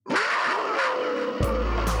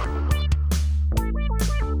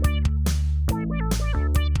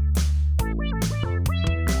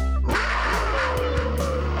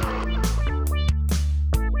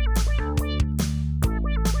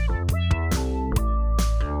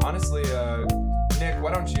honestly, Nick,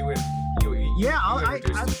 why don't you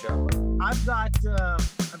introduce the show?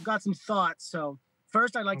 I've got some thoughts. So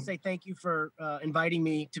first, I'd like to say thank you for inviting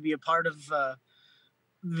me to be a part of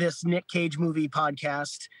this Nick Cage movie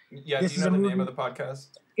podcast. Yeah, do you know the name of the podcast?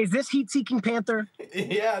 Is this Heat Seeking Panther?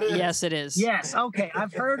 Yeah, it is. Yes, it is. Yes. Okay,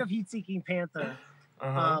 I've heard of Heat Seeking Panther.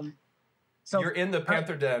 So you're in the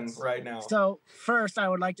Panther Den right now. So first, I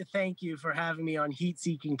would like to thank you for having me on Heat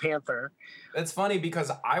Seeking Panther. It's funny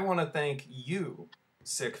because I want to thank you,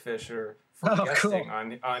 Sick Fisher, for guesting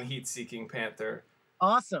on Heat Seeking Panther.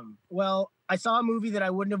 Awesome. Well, I saw a movie that I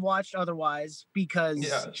wouldn't have watched otherwise because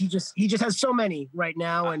he just has so many right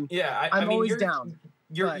now, and I'm always down.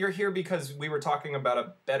 You're here because we were talking about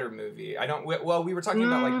a better movie. We were talking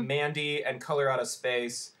about like Mandy and Color Out of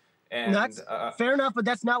Space. And that's fair enough, but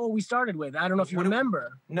that's not what we started with. I don't know if you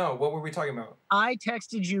remember. No, what were we talking about? I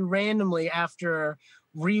texted you randomly after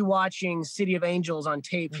rewatching City of Angels on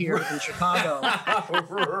tape here in Chicago.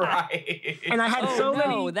 Right. And I had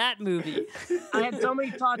that movie. I had so many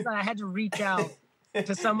thoughts that I had to reach out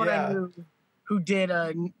to someone I knew who did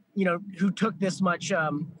who took this much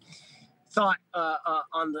thought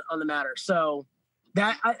on the matter. So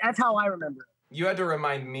that's how I remember it. You had to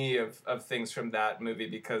remind me of things from that movie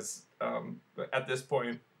because at this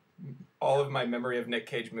point, all of my memory of Nick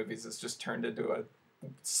Cage movies has just turned into a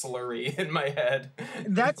slurry in my head.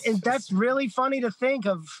 That's really funny to think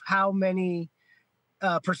of how many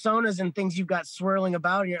personas and things you've got swirling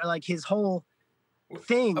about here, like his whole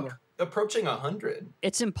thing. Approaching 100.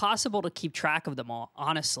 It's impossible to keep track of them all,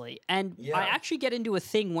 honestly. And I actually get into a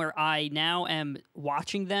thing where I now am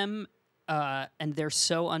watching them and they're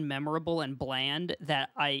so unmemorable and bland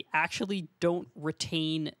that I actually don't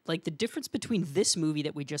retain, like, the difference between this movie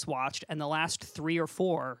that we just watched and the last 3 or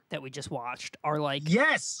 4 that we just watched are like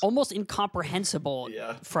almost incomprehensible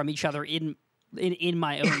from each other in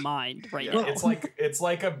my own mind right now. It's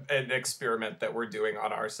like an experiment that we're doing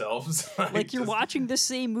on ourselves. Like you're watching the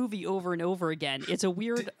same movie over and over again. It's a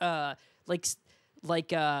weird it's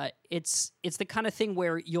the kind of thing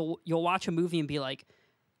where you'll watch a movie and be like,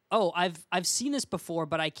 oh, I've seen this before,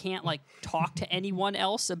 but I can't like talk to anyone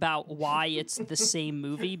else about why it's the same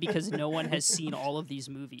movie because no one has seen all of these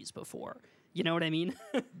movies before. You know what I mean?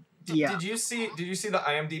 Did you see the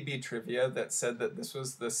IMDb trivia that said that this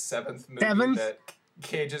was the 7th movie that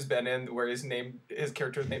Cage has been in where his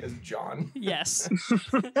character's name is John? Yes.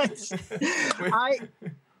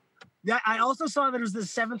 I also saw that it was the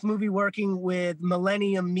 7th movie working with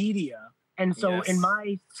Millennium Media. And so in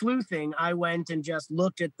my sleuthing, I went and just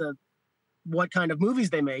looked at what kind of movies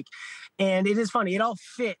they make. And it is funny. It all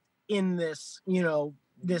fit in this,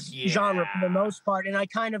 genre for the most part. And I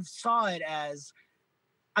kind of saw it as,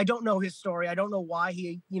 I don't know his story. I don't know why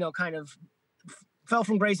he, kind of fell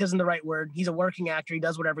from grace isn't the right word. He's a working actor. He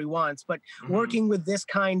does whatever he wants. But working with this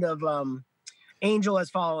kind of Angel Has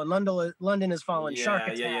Fallen, London Has Fallen, Shark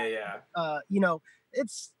Attack.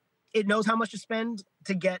 It knows how much to spend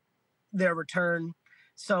to get their return,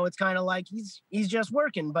 so it's kind of like he's just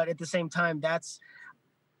working, but at the same time,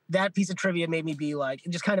 that piece of trivia made me be like, it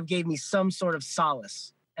just kind of gave me some sort of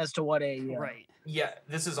solace as to what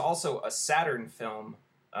this is also a Saturn film,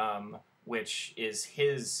 which is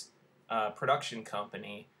his production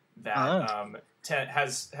company that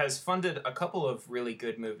has funded a couple of really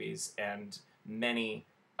good movies and many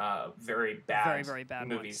very bad movies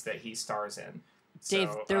ones that he stars in.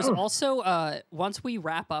 Dave, there's also, once we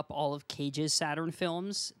wrap up all of Cage's Saturn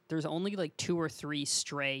films, there's only like 2 or 3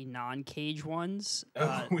 stray non-Cage ones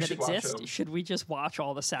that exist. Should we just watch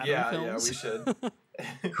all the Saturn films? Yeah, we should.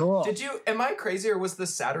 Cool. Am I crazy or was the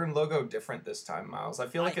Saturn logo different this time, Miles? I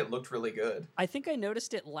feel like it looked really good. I think I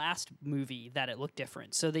noticed it last movie that it looked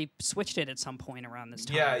different. So they switched it at some point around this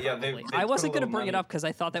time. They I wasn't going to bring it up because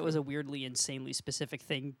I thought that was a weirdly, insanely specific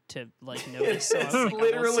thing to like notice. So it's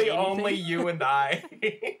literally only you and I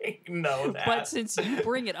know that. But since you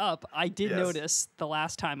bring it up, I did notice the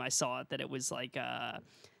last time I saw it that it was like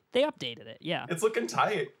they updated it. Yeah, it's looking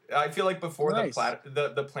tight. I feel like before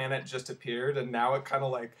the planet just appeared, and now it kind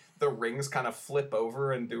of like the rings kind of flip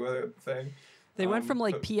over and do a thing. They went from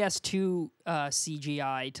like PS2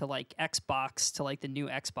 CGI to like Xbox to like the new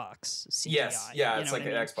Xbox CGI. Yes, it's like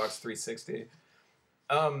an Xbox 360.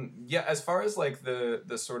 As far as like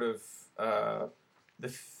the sort of the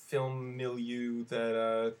film milieu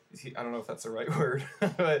that I don't know if that's the right word,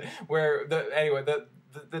 but where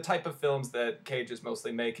the type of films that Cage is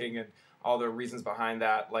mostly making and all the reasons behind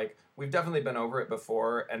that, like we've definitely been over it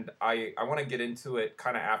before, and I want to get into it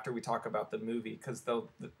kind of after we talk about the movie, because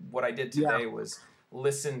what I did today was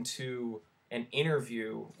listen to an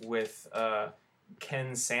interview with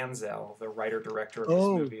Ken Sanzel, the writer-director of this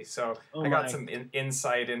movie. So I got some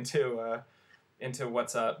insight into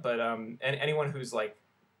what's up. But and anyone who's like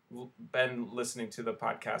been listening to the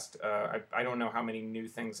podcast, I don't know how many new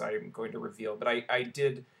things I'm going to reveal, but I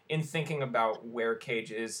did, in thinking about where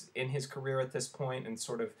Cage is in his career at this point and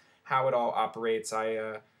sort of how it all operates,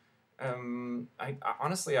 I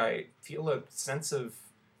honestly, I feel a sense of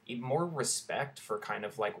more respect for kind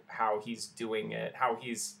of like how he's doing it, how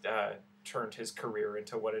he's turned his career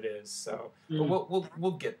into what it is. So but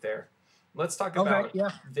we'll get there. Let's talk about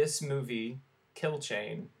this movie, Kill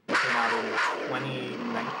Chain, came out in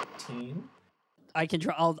 2019.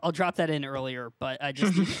 I'll drop that in earlier, but I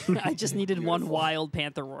just needed one wild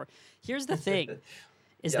panther roar. Here's the thing,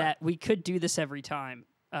 is that we could do this every time,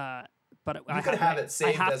 but you could have it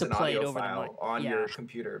saved as an audio file on your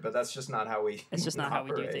computer, but that's just not how we. It's just not how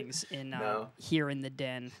we do things in here in the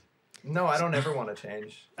den. No, I don't ever want to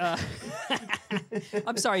change.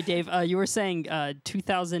 I'm sorry, Dave. You were saying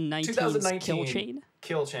 2019's Kill Chain?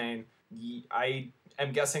 Kill Chain. I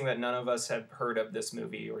am guessing that none of us have heard of this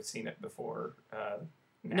movie or seen it before.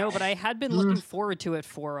 No, but I had been looking forward to it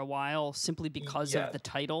for a while simply because of the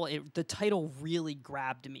title. The title really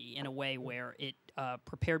grabbed me in a way where it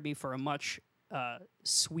prepared me for a much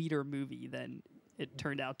sweeter movie than it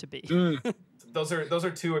turned out to be. Those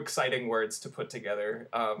are two exciting words to put together.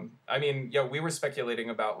 I mean, we were speculating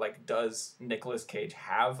about, like, does Nicolas Cage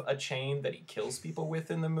have a chain that he kills people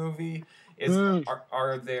with in the movie?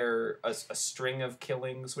 Are there a string of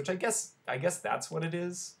killings? Which I guess that's what it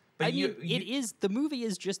is. But it is. The movie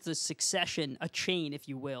is just a succession, a chain, if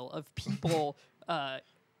you will, of people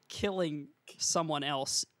killing someone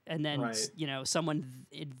else. And then, someone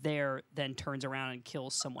there then turns around and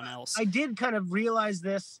kills someone else. I did kind of realize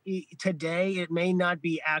this today. It may not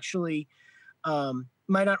be actually,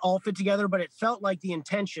 might not all fit together, but it felt like the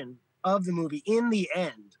intention of the movie in the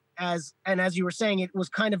end. As you were saying, it was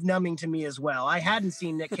kind of numbing to me as well. I hadn't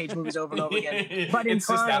seen Nick Cage movies over and over again, but it's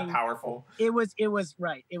just that powerful. It was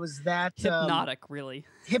right. It was that hypnotic, really.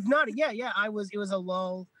 Hypnotic, yeah. It was a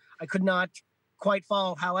lull. I could not quite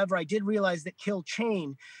follow. However, I did realize that Kill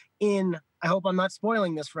Chain, I hope I'm not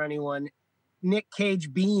spoiling this for anyone, Nick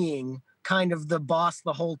Cage being kind of the boss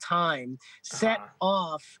the whole time, set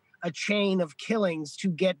off a chain of killings to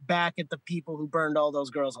get back at the people who burned all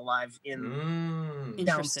those girls alive in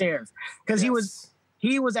downstairs. Because he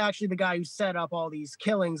was actually the guy who set up all these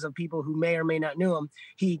killings of people who may or may not knew him.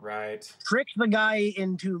 He tricked the guy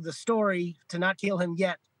into the story to not kill him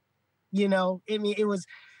yet. I mean, it was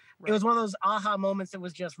one of those aha moments that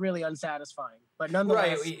was just really unsatisfying. But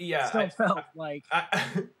nonetheless, still felt like...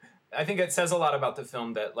 I think it says a lot about the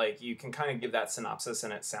film that, like, you can kind of give that synopsis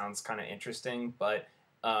and it sounds kind of interesting, but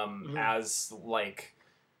as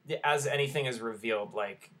anything is revealed,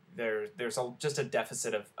 like, there's just a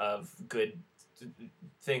deficit of good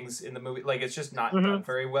things in the movie. Like, it's just not done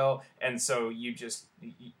very well, and so you just,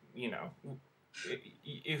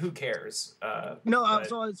 who cares?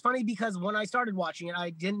 So it's funny because when I started watching it,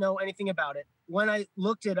 I didn't know anything about it. When I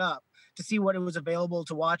looked it up to see what it was available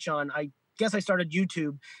to watch on, I guess I started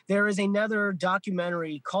YouTube. There is another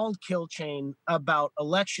documentary called Kill Chain about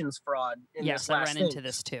elections fraud. I ran into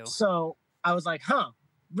this too. So I was like,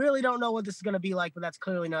 really don't know what this is going to be like, but that's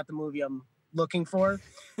clearly not the movie I'm looking for.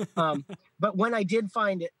 But when I did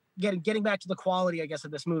find it, getting back to the quality, I guess, of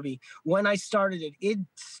this movie, when I started it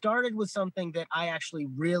started with something that I actually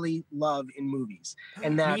really love in movies.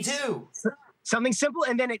 And that's Me too. Something simple,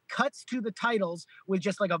 and then it cuts to the titles with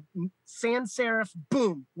just like a sans serif,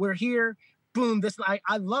 boom, we're here, boom.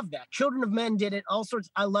 I love that. Children of Men did it, all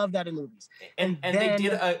sorts. I love that in movies. And they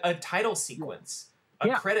did a title sequence,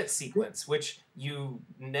 credit sequence, which you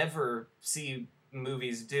never see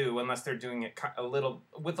movies do unless they're doing it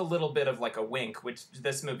with a little bit of like a wink, which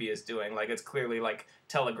this movie is doing. Like, it's clearly like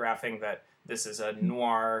telegraphing that this is a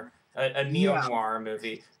noir, a neo-noir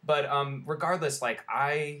movie. But regardless, like,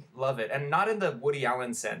 I love it. And not in the Woody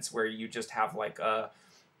Allen sense where you just have like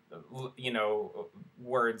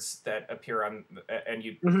words that appear on and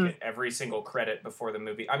you get every single credit before the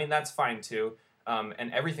movie. I mean, that's fine too.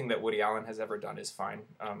 And everything that Woody Allen has ever done is fine.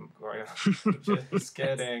 Just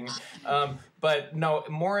kidding. But no,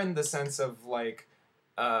 more in the sense of like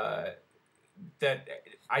that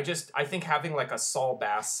I think having like a Saul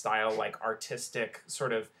Bass style, like, artistic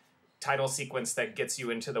sort of title sequence that gets you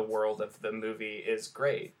into the world of the movie is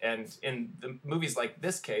great. And in the movies like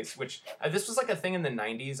this case, which this was like a thing in the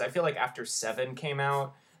 90s, I feel like after Seven came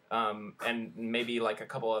out, and maybe like a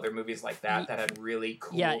couple other movies like that had really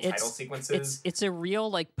cool title sequences. It's a real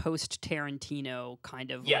like post Tarantino kind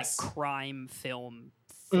of like crime film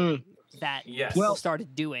thing. that Yes. people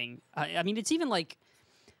started doing. I mean, it's even like,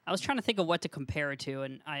 I was trying to think of what to compare it to,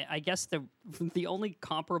 and I guess the only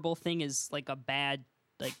comparable thing is like a bad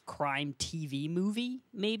like crime TV movie,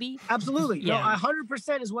 maybe. Absolutely. Yeah. No,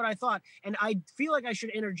 100% is what I thought. And I feel like I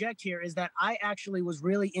should interject here is that I actually was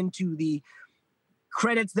really into the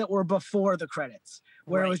credits that were before the credits,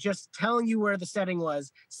 where it was just telling you where the setting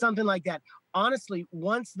was, something like that. Honestly,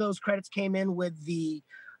 once those credits came in with the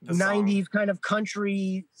 90s kind of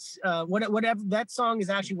country, whatever, that song is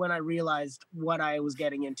actually when I realized what I was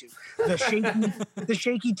getting into. The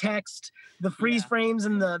shaky text, the freeze frames,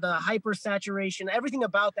 and the hyper saturation, everything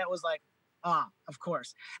about that was like, of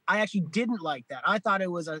course. I actually didn't like that. I thought it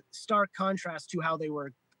was a stark contrast to how they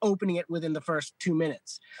were opening it within the first 2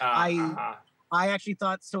 minutes. I actually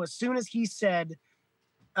thought, so as soon as he said,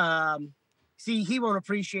 see, he won't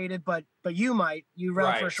appreciate it, but you might. You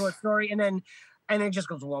read for a short story, and it just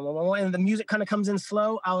goes whoa, whoa, whoa, and the music kind of comes in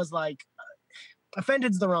slow. I was like,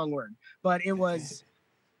 offended's the wrong word, but it was.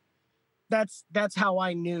 That's how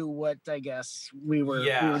I knew what I guess we were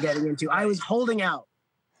getting into. I was holding out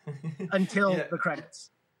until the credits.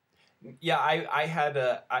 Yeah,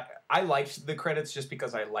 I liked the credits just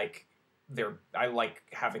because I like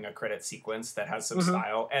having a credit sequence that has some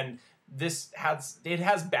style, and this has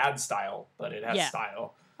bad style, but it has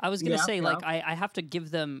style. I was gonna say like I have to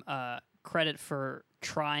give them credit for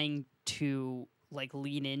trying to like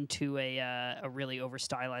lean into a really over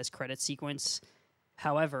stylized credit sequence.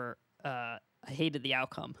 However, I hated the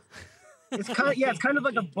outcome. It's kind of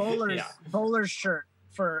like a bowler's shirt.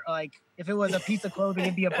 For like, if it was a piece of clothing,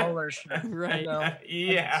 it'd be a bowler shirt. Right. You know?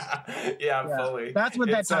 Yeah, fully. That's what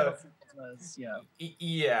that title was. Yeah.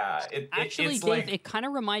 Yeah. Actually, it's Dave, like, it kind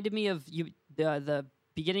of reminded me of the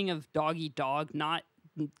beginning of Dog Eat Dog, not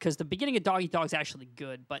because the beginning of Dog Eat Dog is actually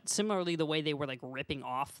good, but similarly the way they were like ripping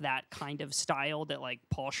off that kind of style that like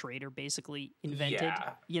Paul Schrader basically invented. Yeah.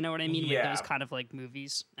 You know what I mean? With those kind of like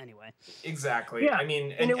movies. Anyway. Exactly. Yeah. I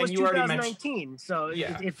mean, and it was you 2019, so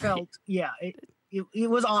it felt it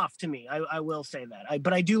was off to me. I will say that.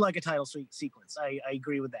 But I do like a title sequence. I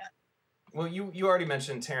agree with that. Well, you already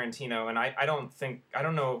mentioned Tarantino, and I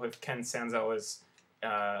don't know if Ken Sanzel is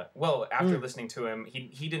after listening to him,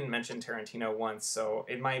 he didn't mention Tarantino once, so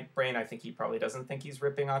in my brain I think he probably doesn't think he's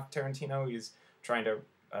ripping off Tarantino. He's trying to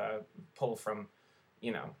pull from,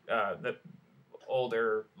 the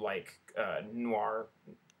older like noir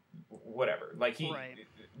whatever. Like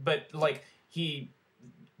but like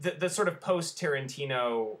the sort of post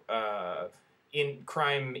Tarantino in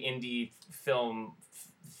crime indie film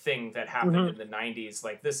thing that happened in the 90s,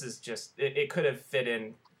 like this is just it could have fit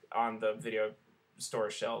in on the video store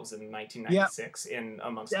shelves in 1996 in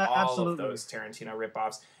amongst all of those Tarantino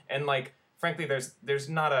ripoffs. And like frankly there's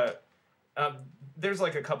not there's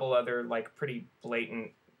like a couple other like pretty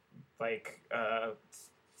blatant like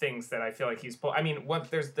things that I feel like he's I mean,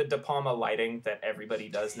 there's the De Palma lighting that everybody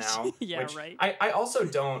does now. Which I also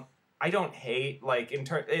don't hate, like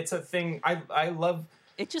it's a thing I love.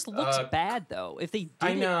 It just looks bad though. If they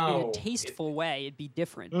did it in a tasteful way, it'd be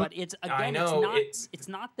different. But it's it's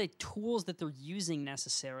not the tools that they're using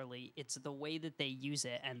necessarily. It's the way that they use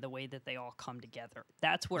it and the way that they all come together.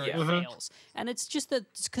 That's where it fails. And it's just that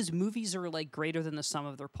it's because movies are like greater than the sum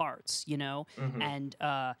of their parts, And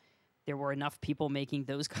there were enough people making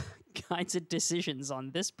those kinds of decisions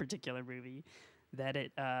on this particular movie that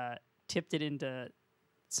it tipped it into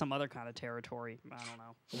some other kind of territory. I don't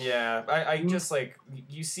know. Yeah, I just like,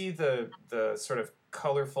 you see the sort of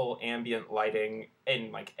colorful ambient lighting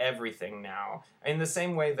in like everything now. In the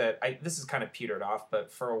same way that this is kind of petered off,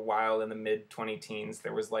 but for a while in the mid 2010s,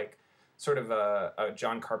 there was like sort of a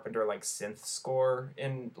John Carpenter like synth score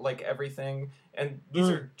in like everything. And these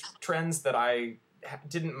are trends that I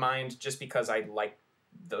didn't mind just because I like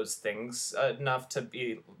those things enough to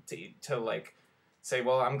like say,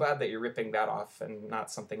 well, I'm glad that you're ripping that off and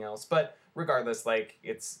not something else. But regardless, like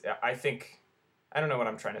I don't know what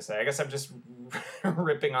I'm trying to say. I guess I'm just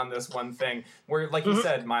ripping on this one thing where, like you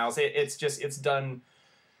said, Miles, it's done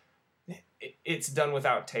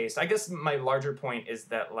without taste. I guess my larger point is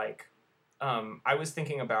that like, I was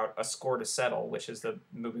thinking about A Score to Settle, which is the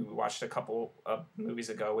movie we watched a couple of movies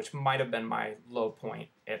ago, which might have been my low point.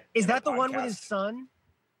 Is that the one with his son?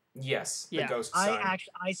 Yes, the ghost son.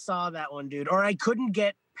 I saw that one, dude. Or I couldn't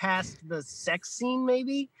get past the sex scene,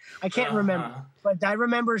 maybe? I can't remember. But I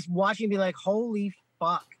remember watching and be like, holy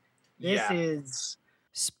fuck. This is...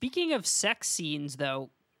 Speaking of sex scenes, though,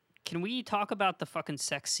 can we talk about the fucking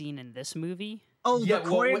sex scene in this movie? Oh, the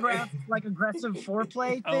choreographed, like, aggressive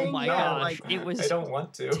foreplay thing? Oh, my gosh. It was I don't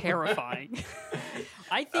want to. Terrifying.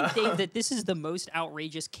 I think, Dave, that this is the most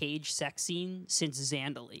outrageous Cage sex scene since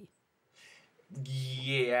Zandali.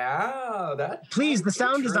 Yeah, that. Please, the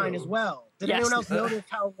sound design as well. Did anyone else notice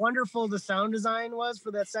how wonderful the sound design was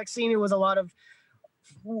for that sex scene? It was a lot of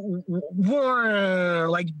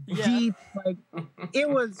like deep, like it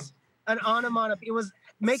was an onomatopoeia. It was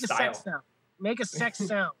make a sex sound. Make a sex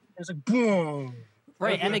sound. It's like boom.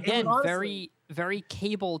 Right, and again, honestly, very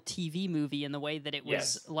cable TV movie in the way that it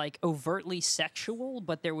was like overtly sexual,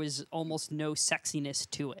 but there was almost no sexiness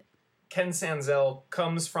to it. Ken Sanzel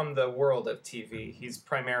comes from the world of TV. He's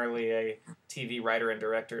primarily a TV writer and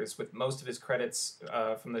director, with most of his credits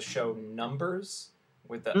from the show Numbers,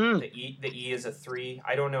 with the E is a 3.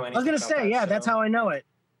 I don't know anything. I was gonna say, yeah, that's how I know it.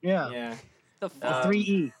 Yeah. Yeah. The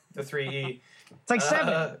 3E. The 3E. It's like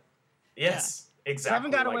 7. Yes, exactly.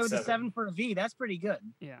 7 got away with the 7 for a V. That's pretty good.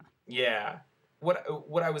 Yeah. Yeah.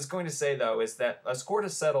 What I was going to say though is that A Score to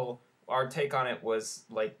Settle, our take on it was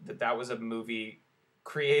like that was a movie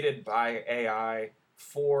created by AI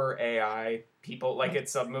for AI people. Like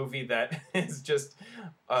it's a movie that is just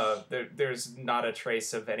there's not a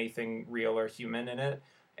trace of anything real or human in it.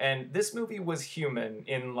 And this movie was human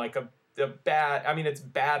in like a bad, I mean, it's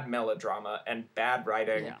bad melodrama and bad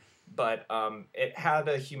writing, but it had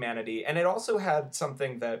a humanity, and it also had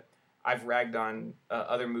something that I've ragged on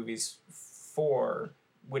other movies for,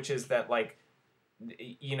 which is that, like,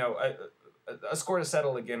 you know, A Score to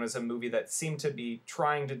Settle, again, was a movie that seemed to be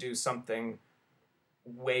trying to do something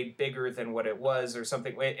way bigger than what it was, or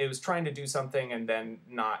something. It was trying to do something and then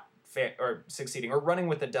not or succeeding. Or Running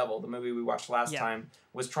with the Devil, the movie we watched last time,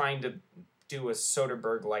 was trying to do a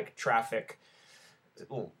Soderbergh-like Traffic,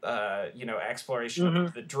 exploration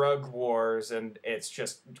of the drug wars, and it's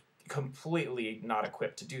just completely not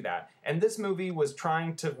equipped to do that. And this movie was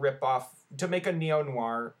trying to make a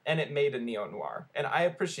neo-noir, and it made a neo-noir. And I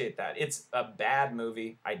appreciate that. It's a bad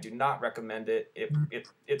movie. I do not recommend it.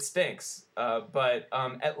 It stinks. But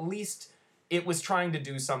at least it was trying to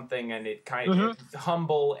do something, and it kind of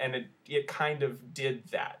humble, and it kind of did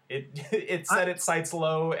that. It set its sights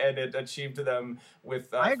low, and it achieved them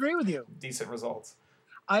with I agree with you. Decent results.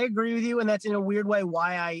 I agree with you, and that's in a weird way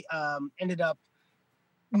why I ended up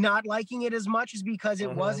not liking it as much, is because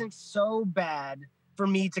it wasn't so bad for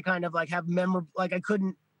me to kind of like have memorable, like I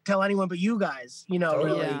couldn't tell anyone but you guys,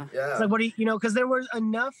 really. Yeah. It's like, what do you, because there was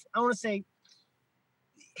enough, I want to say,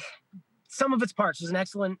 some of its parts was an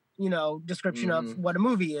excellent, description of what a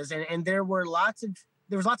movie is. And there was lots of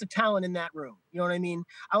talent in that room. You know what I mean?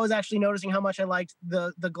 I was actually noticing how much I liked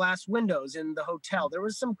the glass windows in the hotel. There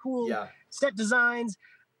was some cool set designs,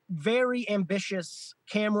 very ambitious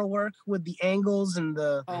camera work with the angles and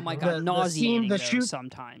the nauseating the shoot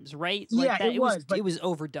sometimes, right? Like it was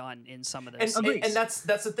overdone in some of those. And that's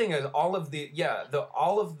the thing, is all of these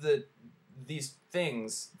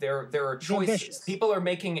things, there are choices. Ambitious. People are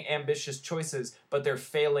making ambitious choices, but they're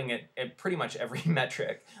failing at pretty much every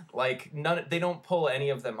metric. Like they don't pull any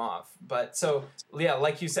of them off. But so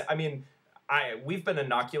like you said, I mean, we've been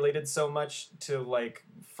inoculated so much to like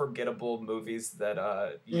forgettable movies that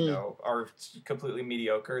are completely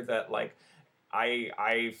mediocre, that like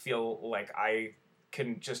I feel like I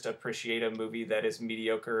can just appreciate a movie that is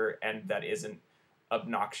mediocre and that isn't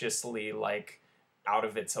obnoxiously like out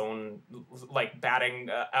of its own, like batting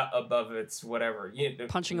above its whatever,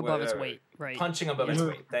 punching above its weight, right? Punching above its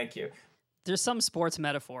weight. Thank you. There's some sports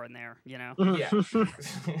metaphor in there, Yeah.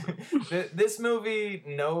 This movie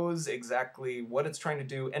knows exactly what it's trying to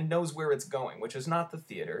do and knows where it's going, which is not the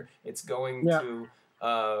theater. It's going to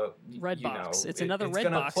Redbox. It's another Redbox. It's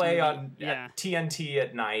going to play on TNT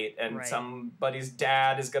at night, and somebody's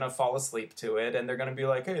dad is going to fall asleep to it, and they're going to be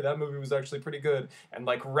like, "Hey, that movie was actually pretty good," and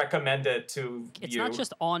like recommend it to you. It's not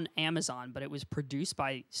just on Amazon, but it was produced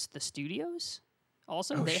by the studios.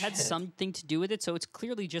 Also, they had something to do with it, so it's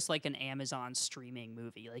clearly just like an Amazon streaming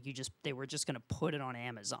movie. Like they were just going to put it on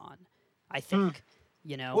Amazon, I think.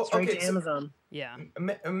 Straight to Amazon. Yeah.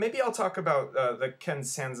 Maybe I'll talk about the Ken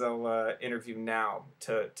Sanzel interview now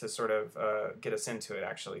to sort of get us into it,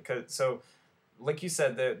 actually. So, like you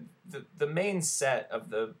said, the main set of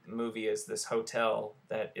the movie is this hotel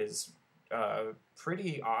that is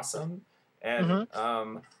pretty awesome, and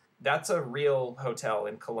that's a real hotel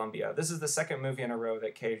in Colombia. This is the second movie in a row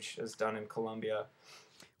that Cage has done in Colombia.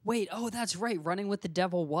 Wait, that's right. Running with the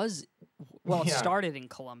Devil it started in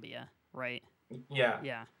Colombia, right? Yeah.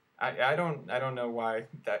 Yeah. I don't know why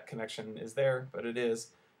that connection is there, but it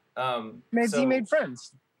is. Maybe he made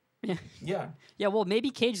friends. Yeah. Yeah, well,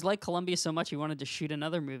 maybe Cage liked Colombia so much he wanted to shoot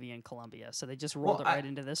another movie in Colombia, so they just rolled it right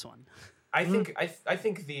into this one. I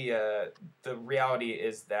think the reality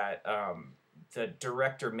is that the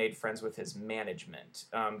director made friends with his management,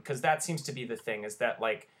 because that seems to be the thing, is that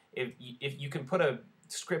like if you can put a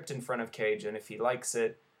script in front of Cage, and if he likes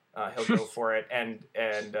it, he'll go for it. And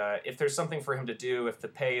if there's something for him to do, if the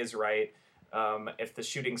pay is right, if the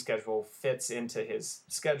shooting schedule fits into his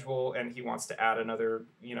schedule, and he wants to add another,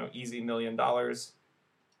 easy $1 million,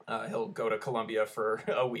 he'll go to Colombia for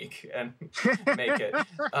a week and make it.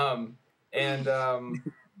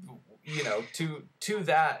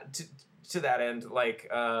 To that end,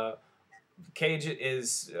 like, Cage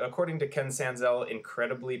is, according to Ken Sanzel,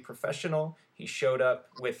 incredibly professional. He showed up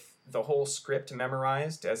with the whole script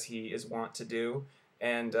memorized, as he is wont to do,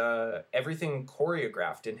 and everything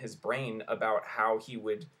choreographed in his brain about how he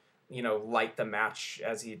would, light the match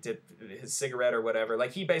as he did his cigarette or whatever.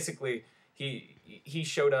 Like, he basically, he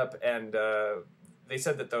showed up, and they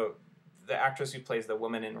said that the actress who plays the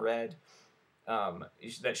woman in red,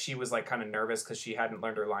 that she was like kind of nervous because she hadn't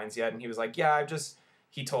learned her lines yet, and he was like,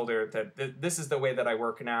 he told her that this is the way that I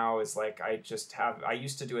work now, is like, I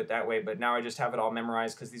used to do it that way, but now I just have it all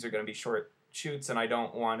memorized because these are going to be short shoots and I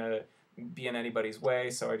don't want to be in anybody's way.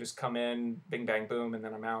 So I just come in, bing, bang, boom, and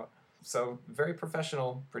then I'm out. So very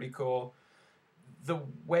professional, pretty cool. The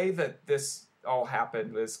way that this all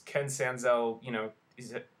happened was Ken Sanzel,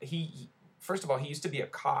 first of all, he used to be a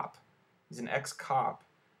cop. He's an ex-cop,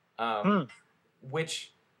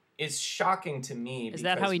 which is shocking to me. Is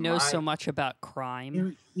that how he knows so much about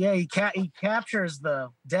crime? He captures the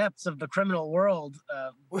depths of the criminal world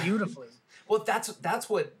beautifully. Well, that's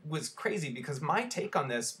what was crazy, because my take on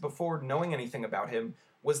this, before knowing anything about him,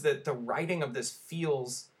 was that the writing of this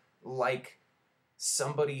feels like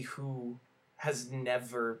somebody who has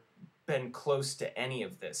never been close to any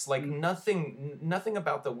of this. Like, nothing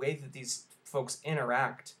about the way that these folks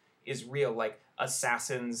interact is real. Like,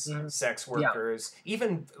 assassins, sex workers,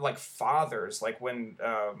 even like fathers, like when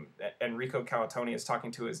Enrico Calatoni is talking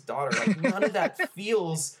to his daughter, like none of that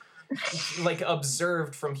feels like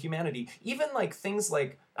observed from humanity. Even like things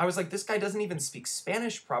like, I was like, this guy doesn't even speak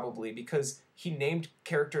Spanish probably, because he named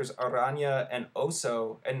characters Araña and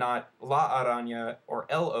Oso and not La Araña or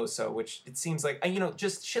El Oso, which it seems like,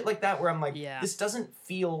 just shit like that, where I'm like, this doesn't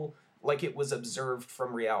feel like it was observed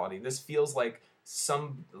from reality. This feels like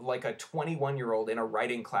a 21-year-old in a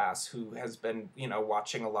writing class who has been,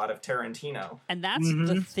 watching a lot of Tarantino. And that's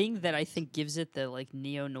the thing that I think gives it the like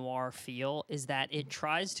neo-noir feel, is that it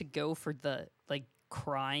tries to go for the like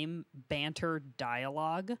crime banter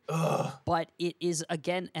dialogue, but it is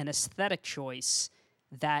again an aesthetic choice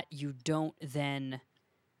that you don't then.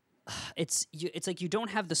 It's like you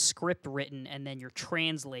don't have the script written and then you're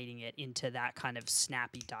translating it into that kind of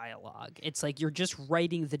snappy dialogue. It's like you're just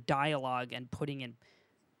writing the dialogue and putting in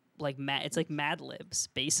like it's like Mad Libs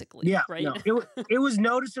basically. Yeah, right. No, it was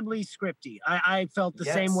noticeably scripty. I felt the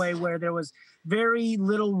same way, where there was very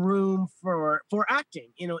little room for acting.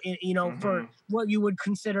 For what you would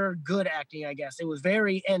consider good acting, I guess. It was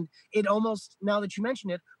and it almost, now that you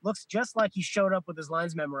mention it, looks just like he showed up with his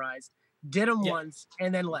lines memorized, did them once,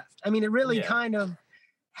 and then left. I mean, it really kind of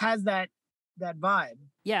has that vibe.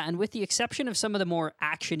 Yeah, and with the exception of some of the more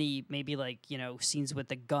actiony, maybe like, scenes with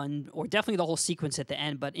the gun, or definitely the whole sequence at the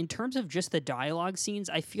end, but in terms of just the dialogue scenes,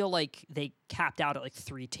 I feel like they capped out at like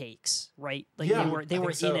 3 takes, right? Like they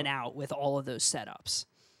were in and out with all of those setups.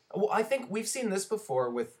 Well, I think we've seen this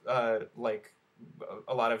before with like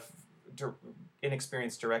a lot of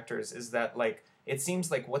inexperienced directors, is that like it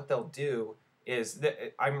seems like what they'll do is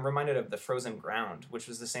that I'm reminded of The Frozen Ground, which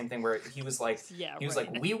was the same thing, where he was like,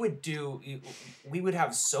 like, we would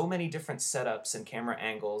have so many different setups and camera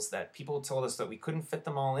angles that people told us that we couldn't fit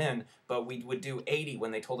them all in, but we would do 80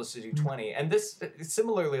 when they told us to do 20. And this,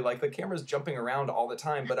 similarly, like the camera's jumping around all the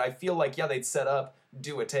time, but I feel like, they'd set up,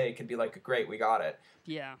 do a take, and be like, great, we got it.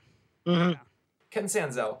 Yeah. Mm-hmm. Yeah. Ken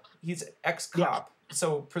Sanzel, he's ex-cop,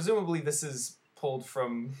 so presumably this is pulled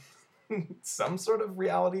from some sort of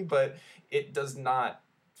reality, but it does not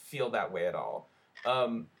feel that way at all.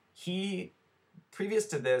 He, previous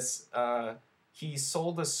to this, he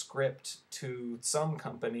sold a script to some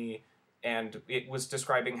company, and it was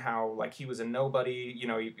describing how like he was a nobody,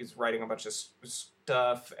 he was writing a bunch of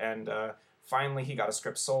stuff, and finally he got a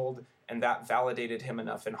script sold, and that validated him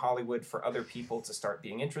enough in Hollywood for other people to start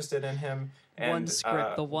being interested in him. And one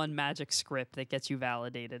script, the one magic script that gets you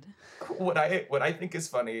validated. What I think is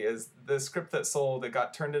funny is the script that sold, it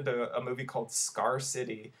got turned into a movie called Scar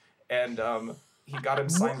City, and he got him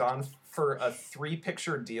signed on for a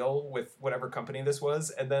 3-picture deal with whatever company this was,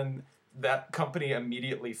 and then that company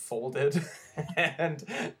immediately folded, and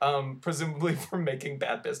presumably for making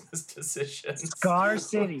bad business decisions. Scar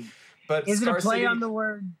City. But is Scar it a play City, on the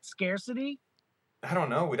word scarcity? I don't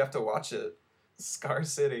know. We'd have to watch it. Scar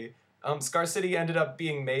City. Scar City ended up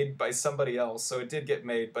being made by somebody else, so it did get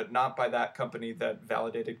made, but not by that company that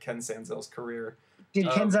validated Ken Sanzel's career. Did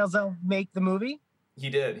Ken Sanzel make the movie? He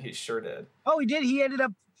did. He sure did. Oh, he did. He ended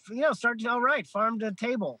up, starting all right, farm to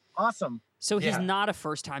table. Awesome. So he's not a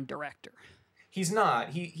first-time director. He's not.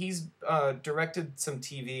 He's directed some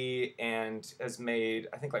TV and has made,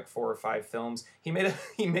 I think, like 4 or 5 films. He made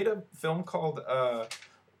a film called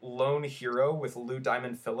Lone Hero with Lou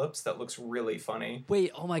Diamond Phillips that looks really funny.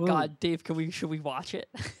 Wait, oh my God, Dave, should we watch it?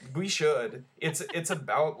 We should. It's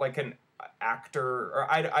about like an actor, or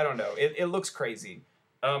I don't know. It looks crazy.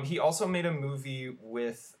 He also made a movie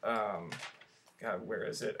with God, where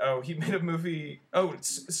is it? Oh, he made a movie. Oh,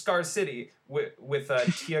 Scar City with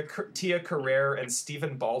Tia Carrere and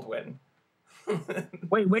Stephen Baldwin.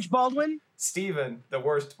 Wait, which Baldwin? Stephen, the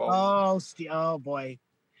worst Baldwin. Oh boy,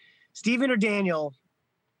 Stephen or Daniel?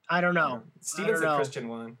 I don't know. Stephen's the Christian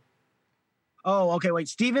one. Oh, okay. Wait,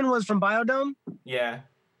 Stephen was from Biodome? Yeah.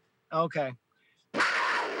 Okay.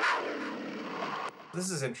 This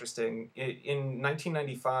is interesting. In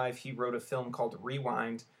 1995, he wrote a film called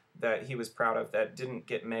Rewind that he was proud of that didn't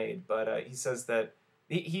get made. But he says that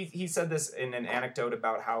he said this in an anecdote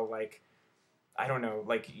about how, like, I don't know,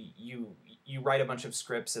 like you write a bunch of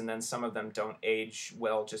scripts and then some of them don't age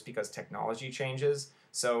well just because technology changes.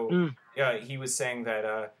 So he was saying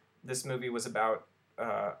that this movie was about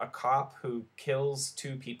a cop who kills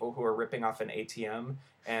 2 people who are ripping off an ATM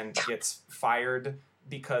and gets fired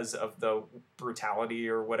because of the brutality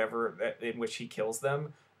or whatever in which he kills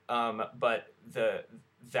them. But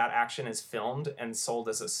that action is filmed and sold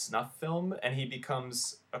as a snuff film, and he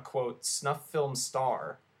becomes a, quote, snuff film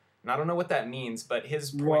star. And I don't know what that means, but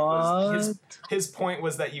his point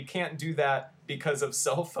was that you can't do that because of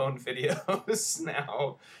cell phone videos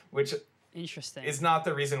now, which interesting is not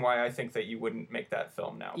the reason why I think that you wouldn't make that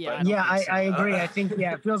film now. Yeah, but I agree. I think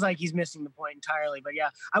it feels like he's missing the point entirely. But yeah,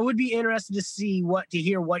 I would be interested to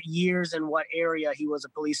hear what years and what area he was a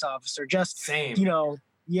police officer. Just same, to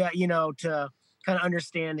kind of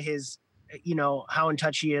understand his, how in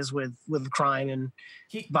touch he is with crime and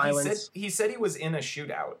violence. He said he was in a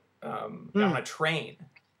shootout on a train.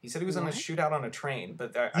 He said he was on a shootout on a train,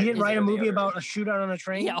 but he didn't write a movie about a shootout on a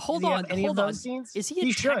train. Yeah, hold on. Any of those scenes? Is he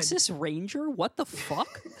a Texas Ranger? What the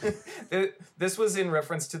fuck? This was in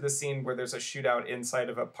reference to the scene where there's a shootout inside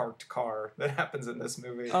of a parked car that happens in this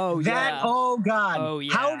movie. Oh yeah. Oh God. Oh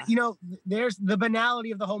yeah. How there's the banality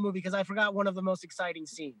of the whole movie because I forgot one of the most exciting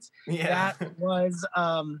scenes. Yeah. That was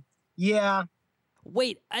yeah.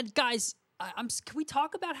 Wait, and guys. Can we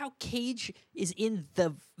talk about how Cage is in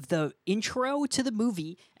the intro to the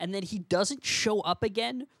movie and then he doesn't show up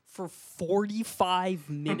again for 45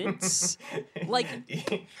 minutes? Like,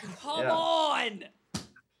 come on!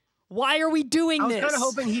 Why are we doing this? I was kind of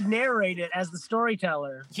hoping he'd narrate it as the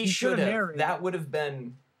storyteller. He should have. That would have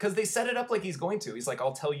been... Because they set it up like he's going to. He's like,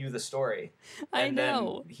 I'll tell you the story. And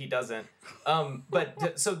then he doesn't.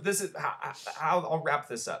 So this is how I'll wrap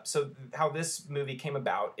this up. So how this movie came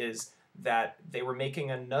about is that they were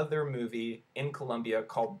making another movie in Colombia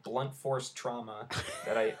called Blunt Force Trauma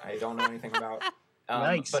that I don't know anything about.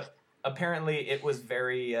 Nice. But apparently it was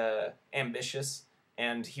very ambitious,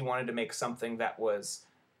 and he wanted to make something that was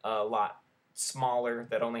a lot smaller,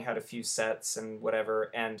 that only had a few sets and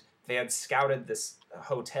whatever, and they had scouted this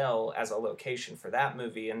hotel as a location for that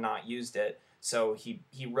movie and not used it. So he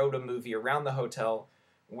wrote a movie around the hotel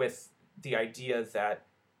with the idea that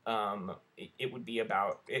it would be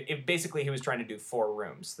about it. Basically, he was trying to do 4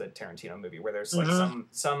 Rooms, the Tarantino movie, where there's like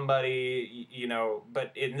somebody,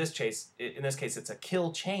 but in this case, it's a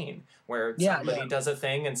kill chain where somebody does a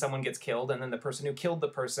thing and someone gets killed, and then the person who killed the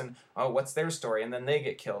person, what's their story, and then they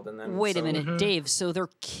get killed, and then wait a minute, Dave. So they're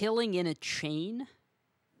killing in a chain.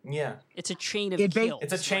 Yeah, it's a chain of kills.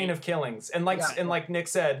 It's a chain of killings, and like Nick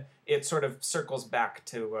said, it sort of circles back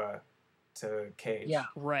to Cage. Yeah,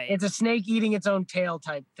 right. It's a snake eating its own tail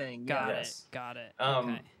type thing. Got it.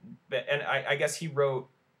 Okay. And I guess he wrote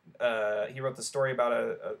the story about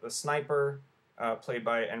a sniper played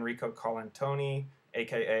by Enrico Colantoni,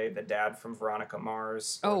 aka the dad from Veronica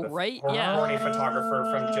Mars. Oh, right. Horny photographer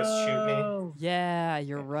from Just Shoot Me. Yeah,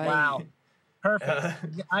 you're right. Wow.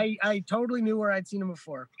 Perfect. I totally knew where I'd seen him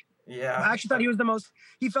before. Yeah. I actually thought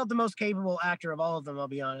he felt the most capable actor of all of them, I'll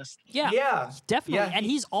be honest. Yeah, definitely. Yeah, and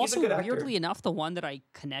he's also, weirdly actor. Enough, the one that I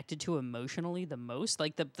connected to emotionally the most.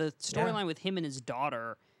 Like the storyline with him and his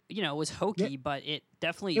daughter, was hokey, but it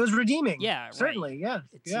definitely... It was redeeming. Yeah, certainly, right.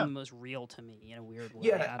 It seemed the most real to me in a weird way.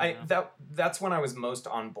 Yeah, that's when I was most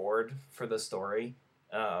on board for the story.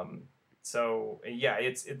 So yeah,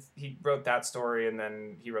 it's he wrote that story, and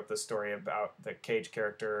then he wrote the story about the Cage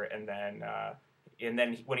character, and then and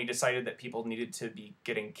then when he decided that people needed to be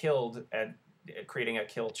getting killed and creating a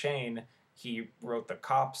kill chain, he wrote the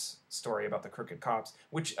cops story about the crooked cops,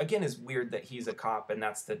 which again is weird that he's a cop and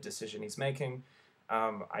that's the decision he's making.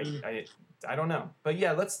 I don't know, but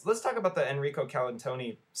yeah, let's talk about the Enrico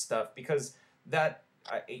Colantoni stuff, because that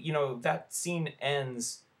that scene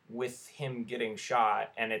ends with him getting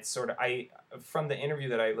shot, and it's sort of, from the interview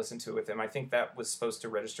that I listened to with him, I think that was supposed to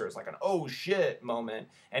register as like an oh shit moment,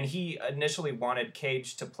 and he initially wanted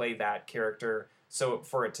Cage to play that character, so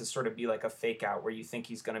for it to sort of be like a fake out where you think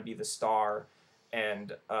he's going to be the star,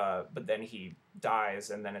 and but then he dies,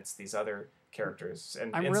 and then it's these other characters,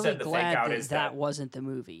 and I'm instead really the glad fake out that is that wasn't the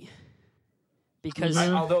movie. Because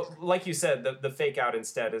although, like you said, the fake out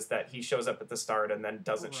instead is that he shows up at the start and then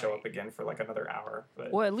doesn't show up again for like another hour.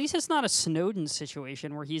 But well, at least it's not a Snowden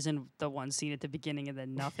situation where he's in the one scene at the beginning and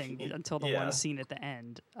then nothing until the one scene at the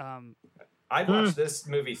end. I watched this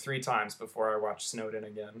movie 3 times before I watched Snowden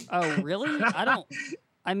again. Oh, really?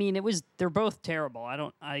 I mean, they're both terrible.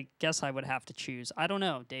 I guess I would have to choose. I don't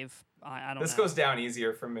know, Dave. I don't know. This goes down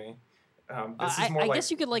easier for me. This is more I guess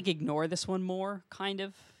you could like ignore this one more, kind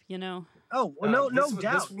of, Oh, well, no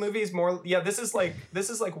doubt. This movie is more. Yeah, this is like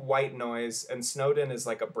white noise, and Snowden is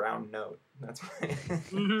like a brown note. That's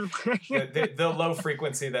the low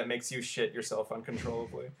frequency that makes you shit yourself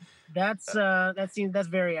uncontrollably. That's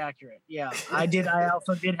very accurate. Yeah, I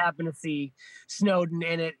also did happen to see Snowden,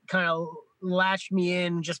 and it kind of latched me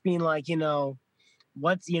in, just being like,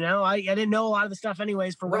 what's I didn't know a lot of the stuff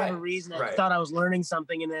anyways for whatever reason. I thought I was learning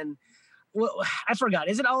something, and then. Well, I forgot.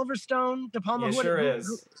 Is it Oliver Stone? De Palma? It sure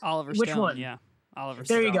is. Oliver Stone. Which one? Yeah, Oliver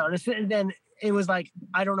Stone. There you go. And then it was like,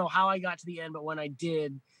 I don't know how I got to the end, but when I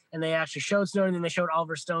did, and they actually showed Snowden, and they showed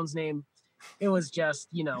Oliver Stone's name, it was just,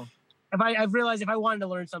 I've realized if I wanted to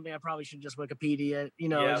learn something, I probably should just Wikipedia,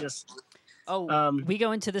 just. We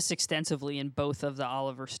go into this extensively in both of the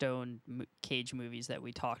Oliver Stone Cage movies that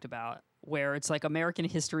we talked about, where it's like American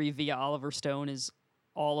history via Oliver Stone is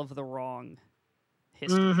all of the wrong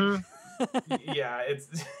history. Mm-hmm. Yeah,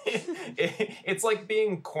 it's like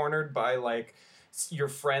being cornered by like your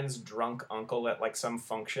friend's drunk uncle at like some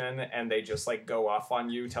function, and they just like go off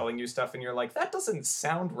on you telling you stuff, and you're like, that doesn't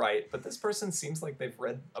sound right, but this person seems like they've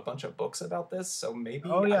read a bunch of books about this, so maybe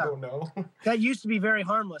I don't know. That used to be very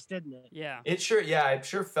harmless, didn't it? Yeah. It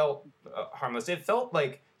sure felt harmless. It felt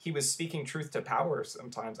like he was speaking truth to power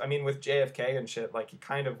sometimes. I mean, with JFK and shit, like he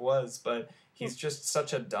kind of was, but he's just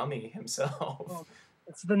such a dummy himself. Well,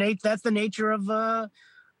 that's the nature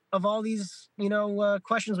of all these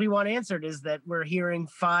questions we want answered, is that we're hearing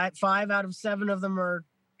five out of 7 of them are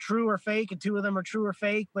true or fake, and 2 of them are true or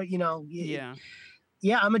fake. But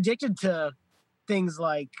I'm addicted to things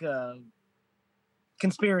like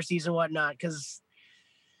conspiracies and whatnot, because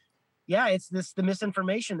it's the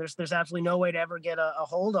misinformation. There's absolutely no way to ever get a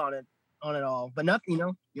hold on it all. But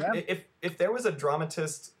nothing, If there was a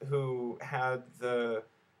dramatist who had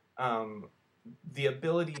the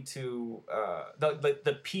ability to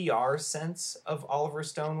the PR sense of Oliver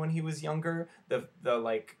Stone when he was younger, the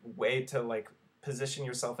like way to like position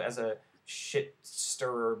yourself as a shit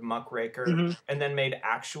stirrer muckraker, and then made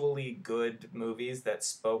actually good movies that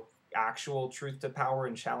spoke actual truth to power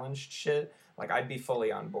and challenged shit, like I'd be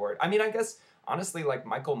fully on board. I mean, I guess honestly, like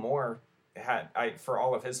Michael Moore for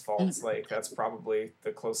all of his faults, like that's probably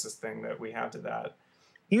the closest thing that we have to that.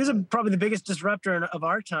 He was probably the biggest disruptor of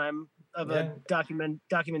our time, of a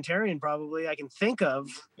documentarian probably I can think of.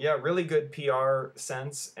 Yeah, really good PR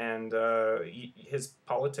sense, and his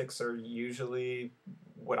politics are usually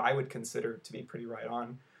what I would consider to be pretty right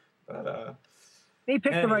on. But he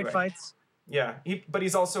picked the right fights. Yeah, but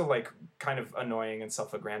he's also like kind of annoying and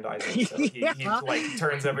self-aggrandizing. So he like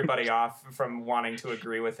turns everybody off from wanting to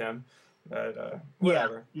agree with him. But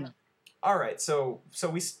whatever. Yeah. All right, so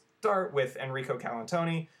we start with Enrico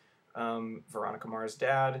Colantoni, Veronica Mars'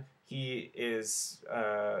 dad. He is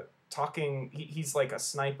talking. He's like a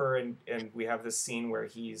sniper, and we have this scene where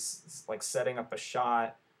he's like setting up a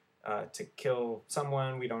shot to kill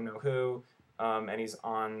someone. We don't know who, and he's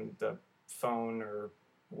on the phone or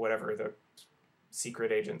whatever the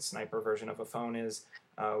secret agent sniper version of a phone is,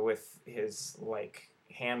 with his like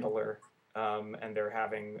handler, and they're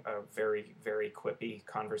having a very, very quippy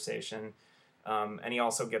conversation. And he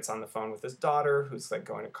also gets on the phone with his daughter, who's like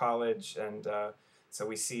going to college, and so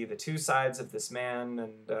we see the two sides of this man,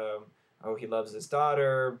 and he loves his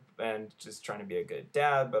daughter and just trying to be a good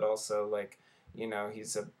dad, but also like,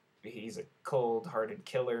 he's a cold-hearted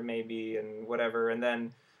killer maybe, and whatever. And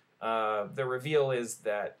then the reveal is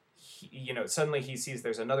that suddenly he sees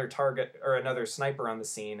there's another target or another sniper on the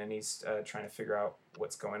scene, and he's trying to figure out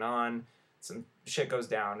what's going on. some shit goes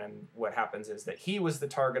down, and what happens is that he was the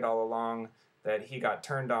target all along, that he got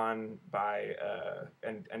turned on by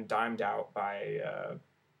and dimed out by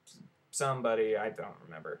somebody, I don't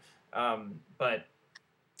remember. But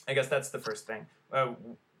I guess that's the first thing.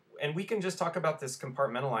 And we can just talk about this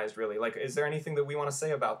compartmentalized, really. Like, is there anything that we want to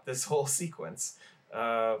say about this whole sequence?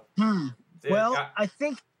 Well, I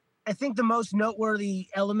think the most noteworthy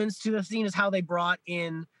elements to the scene is how they brought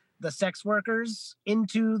in the sex workers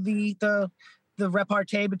into the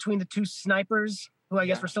repartee between the two snipers, who I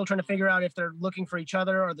guess we're still trying to figure out if they're looking for each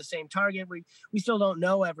other or the same target. We still don't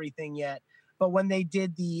know everything yet. But when they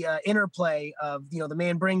did the interplay of, the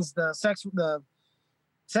man brings the sex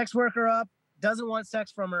worker up, doesn't want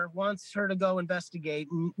sex from her, wants her to go investigate,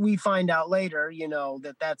 and we find out later,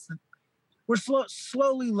 we're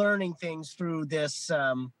slowly learning things through this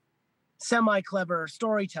semi-clever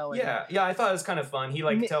storytelling. Yeah, I thought it was kind of fun. He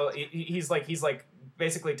he's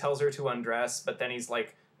basically tells her to undress, but then he's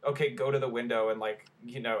like, okay, go to the window and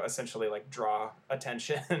essentially draw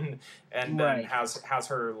attention, and then has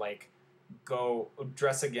her go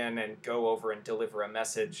dress again and go over and deliver a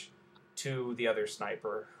message to the other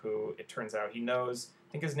sniper, who it turns out he knows.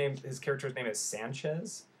 I think his character's name is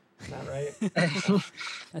Sanchez. Is that right? I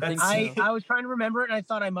think so. I was trying to remember it, and I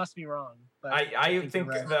thought I must be wrong. But I think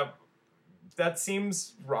that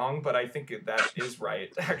seems wrong, but I think that is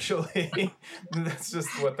right, actually. That's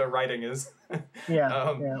just what the writing is.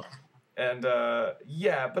 Yeah. And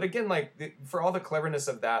but again, for all the cleverness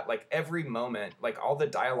of that, every moment, all the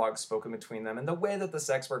dialogue spoken between them, and the way that the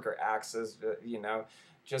sex worker acts is,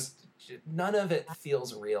 just none of it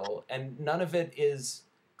feels real, and none of it is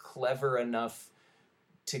clever enough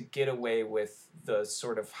to get away with the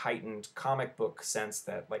sort of heightened comic book sense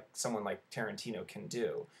that someone like Tarantino can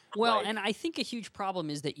do. Well, and I think a huge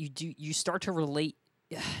problem is that you start to relate.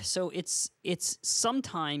 So it's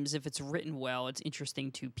sometimes, if it's written well, it's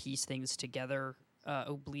interesting to piece things together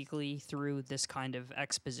obliquely through this kind of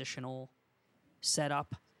expositional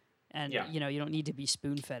setup, and you don't need to be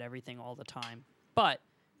spoon-fed everything all the time. But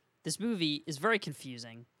this movie is very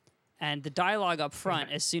confusing, and the dialogue up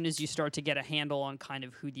front, as soon as you start to get a handle on kind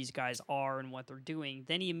of who these guys are and what they're doing,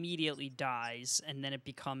 then he immediately dies, and then it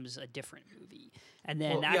becomes a different movie. And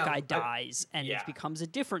then guy dies, and it becomes a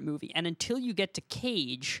different movie. And until you get to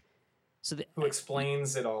Cage, who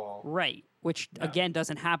explains it all, right? Which again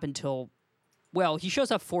doesn't happen till, well, he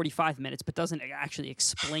shows up 45 minutes, but doesn't actually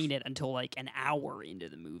explain it until an hour into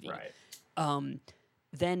the movie. Right.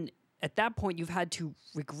 Then at that point, you've had to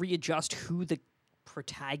readjust who the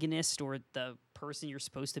protagonist or the person you're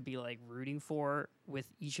supposed to be rooting for with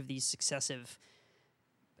each of these successive,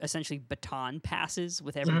 essentially baton passes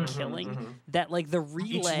with every killing. That the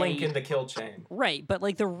relay, each link in the kill chain, right? But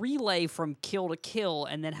the relay from kill to kill,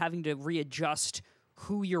 and then having to readjust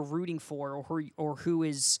who you're rooting for, or who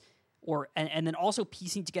is, and then also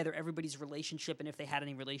piecing together everybody's relationship, and if they had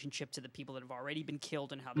any relationship to the people that have already been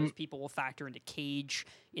killed, and how those people will factor into Cage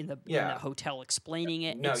in the hotel explaining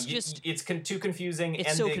it. No, it's too confusing,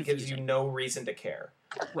 and it gives you no reason to care.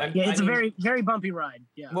 Right. It's a very, very bumpy ride.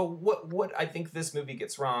 Yeah. Well, what I think this movie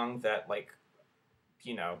gets wrong, that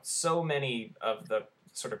so many of the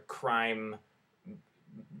sort of crime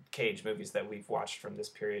Cage movies that we've watched from this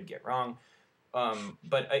period get wrong,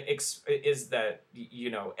 but is that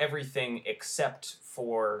everything except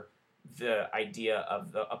for the idea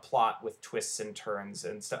of a plot with twists and turns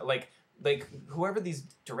and stuff, whoever these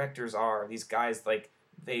directors are, these guys,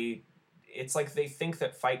 it's they think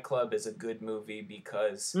that Fight Club is a good movie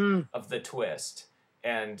because of the twist,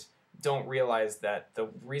 and don't realize that the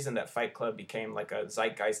reason that Fight Club became a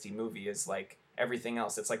zeitgeisty movie is everything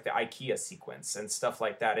else. It's the IKEA sequence and stuff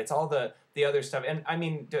like that. It's all the other stuff. And I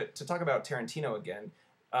mean, to talk about Tarantino again,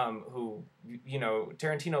 who,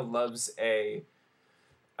 Tarantino loves a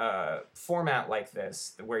format like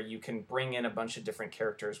this, where you can bring in a bunch of different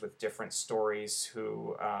characters with different stories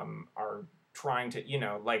who are trying to,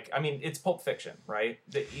 it's Pulp Fiction, right?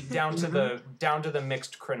 Down to the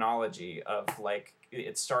mixed chronology of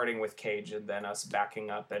it's starting with Cage and then us backing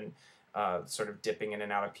up and sort of dipping in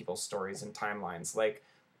and out of people's stories and timelines.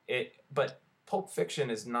 But Pulp Fiction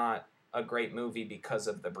is not a great movie because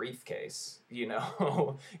of the briefcase.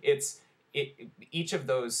 Each of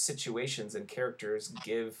those situations and characters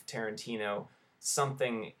give Tarantino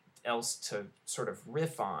something else to sort of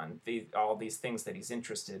riff on, all these things that he's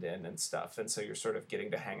interested in and stuff, and so you're sort of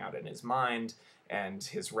getting to hang out in his mind and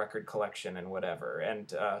his record collection and whatever,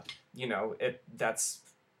 and that's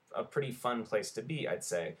a pretty fun place to be, I'd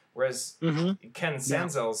say. Whereas Ken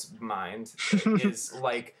Sanzel's mind is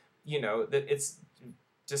that it's,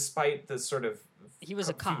 despite the sort of he was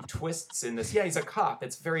a cop. Twists in this. Yeah, he's a cop.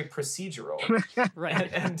 It's very procedural. Right.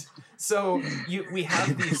 And so we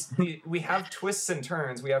have twists and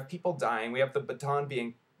turns. We have people dying. We have the baton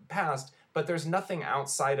being passed, but there's nothing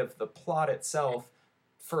outside of the plot itself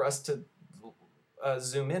for us to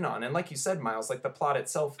zoom in on. And like you said, Miles, like the plot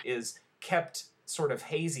itself is kept sort of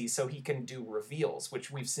hazy so he can do reveals,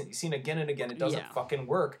 which we've seen again and again. It doesn't fucking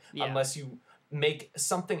work unless you make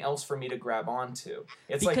something else for me to grab onto.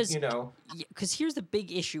 It's because, because here's the big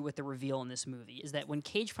issue with the reveal in this movie is that when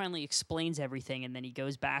Cage finally explains everything and then he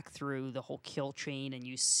goes back through the whole kill chain and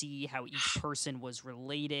you see how each person was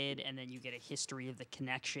related and then you get a history of the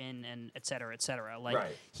connection and et cetera, like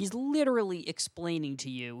he's literally explaining to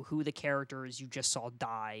you who the characters you just saw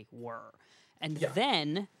die were. And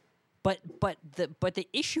then but the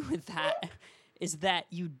issue with that is that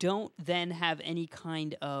you don't then have any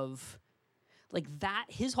kind of like that.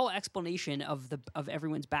 His whole explanation of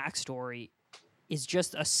everyone's backstory is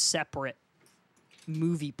just a separate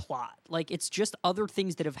movie plot. Like it's just other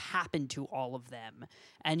things that have happened to all of them,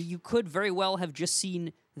 and you could very well have just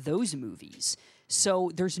seen those movies. So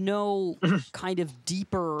there's no kind of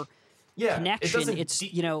deeper connection. It's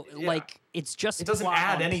like it's just it doesn't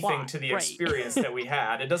add anything to the experience that we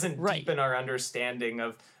had. It doesn't deepen our understanding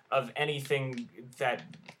of anything that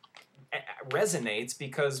resonates,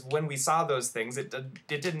 because when we saw those things, it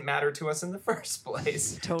didn't matter to us in the first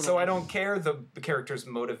place. Totally. So I don't care the character's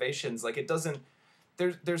motivations. Like it doesn't.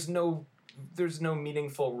 There's no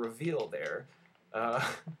meaningful reveal there. The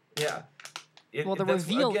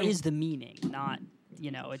reveal is the meaning, not.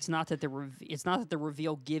 It's not that the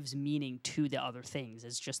reveal gives meaning to the other things.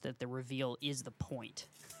 It's just that the reveal is the point.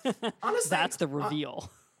 Honestly, that's the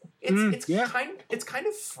reveal. It's kind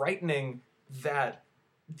of frightening that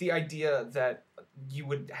the idea that you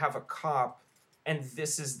would have a cop and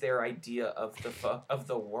this is their idea of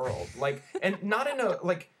the world, like, and not in a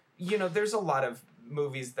like, there's a lot of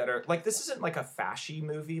movies that are like, this isn't like a fashy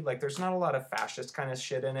movie. Like there's not a lot of fascist kind of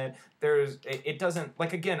shit in it. It doesn't,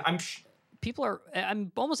 like, again,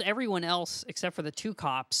 almost everyone else except for the two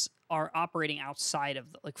cops are operating outside of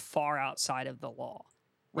far outside of the law.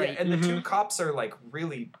 Right. Yeah, and the two cops are like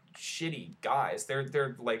really shitty guys.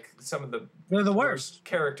 They're like some of they're the worst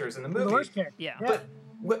characters in the movie. The worst characters. Yeah.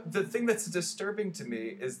 But the thing that's disturbing to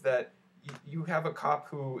me is that you have a cop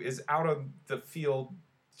who is out on the field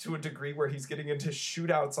to a degree where he's getting into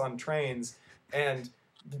shootouts on trains,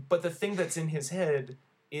 but the thing that's in his head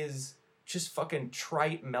is just fucking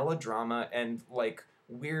trite melodrama and like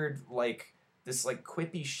weird like this like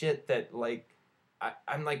quippy shit that like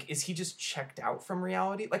I'm like, is he just checked out from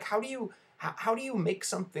reality? Like how do you make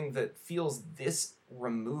something that feels this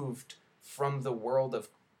removed from the world of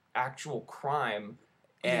actual crime?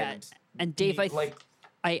 And Dave,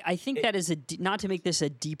 I think that is not to make this a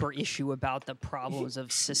deeper issue about the problems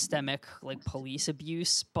of systemic like police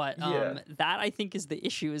abuse, but that I think is the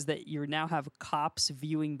issue, is that you now have cops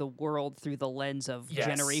viewing the world through the lens of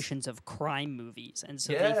generations of crime movies, and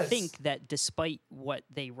so they think that despite what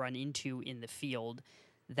they run into in the field,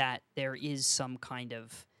 that there is some kind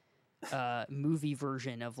of movie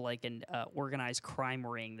version of like an organized crime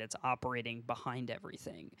ring that's operating behind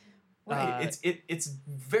everything. Right, it's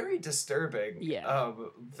very disturbing. Yeah,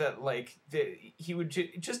 that like he would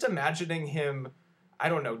just imagining him, I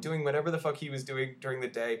don't know, doing whatever the fuck he was doing during the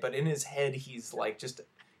day, but in his head he's like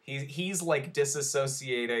he's like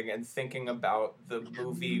disassociating and thinking about the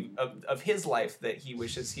movie of his life that he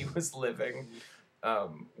wishes he was living,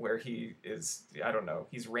 where he is, I don't know,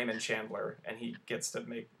 he's Raymond Chandler and he gets to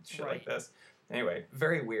make shit like this. Anyway,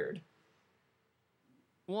 very weird.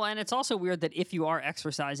 Well, and it's also weird that if you are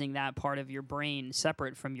exercising that part of your brain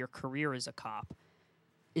separate from your career as a cop,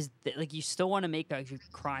 is that like you still want to make a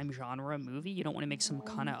crime genre movie? You don't want to make some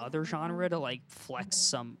kind of other genre to like flex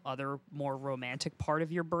some other more romantic part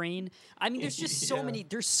of your brain? I mean, there's just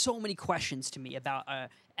there's so many questions to me about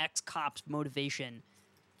ex-cop's motivation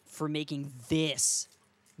for making this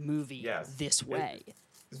movie this way.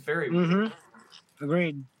 It's very weird.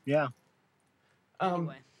 Agreed. Yeah.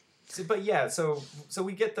 Anyway. So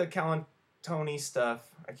we get the Calantoni stuff.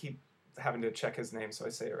 I keep having to check his name so I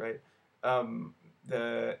say it right.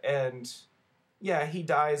 He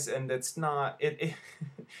dies, and it's not it.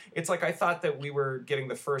 It's like I thought that we were getting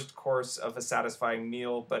the first course of a satisfying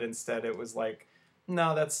meal, but instead it was like,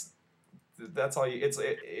 no, that's all you.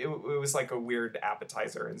 It was like a weird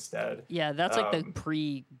appetizer instead. Yeah, that's like the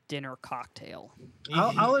pre-dinner cocktail.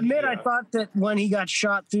 I'll admit, I thought that when he got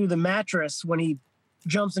shot through the mattress, when he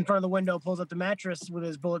jumps in front of the window, pulls up the mattress with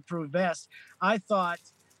his bulletproof vest, I thought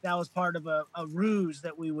that was part of a ruse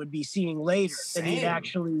that we would be seeing later. Same. That he'd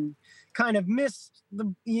actually kind of missed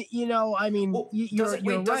the, I mean, well, you're doesn't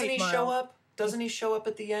right, he Miles. show up? Doesn't he show up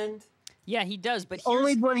at the end? Yeah, he does, but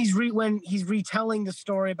only when he's retelling the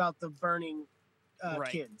story about the burning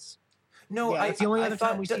kids. No, it's the only other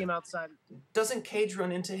time we see him outside. Doesn't Cage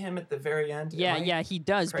run into him at the very end? Yeah, he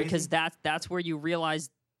does, because that's where you realize.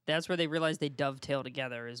 That's where they realize they dovetail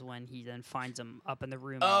together, is when he then finds him up in the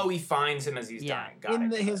room. Oh, he finds him as he's dying. In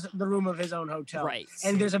the room of his own hotel. Right.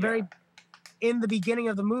 And there's a very, in the beginning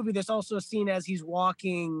of the movie, there's also a scene as he's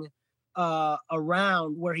walking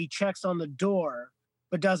around where he checks on the door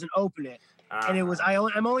but doesn't open it. And it was,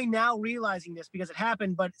 I'm only now realizing this because it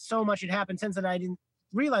happened, but so much had happened since that I didn't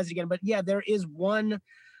realize it again. But yeah, there is one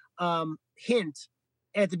hint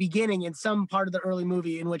at the beginning in some part of the early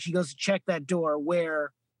movie in which he goes to check that door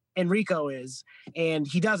where Enrico is, and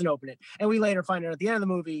he doesn't open it. And we later find out at the end of the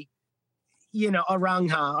movie,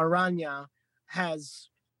 Aranya has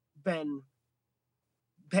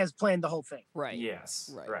planned the whole thing. Right.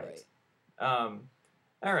 Yes. Right. All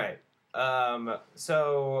right.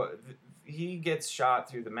 So he gets shot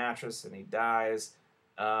through the mattress and he dies.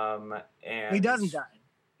 And he doesn't die.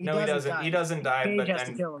 He doesn't. He doesn't die. Cage has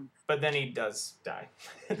to kill him. But then he does die.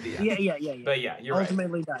 Yeah. But yeah, you're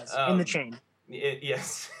ultimately dies in the chain.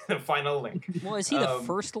 Yes, the final link. Well, is he the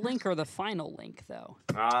first link or the final link, though?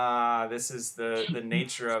 This is the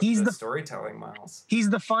nature of the storytelling, Miles. He's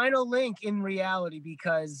the final link in reality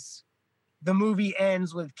because the movie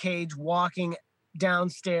ends with Cage walking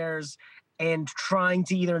downstairs and trying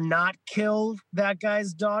to either not kill that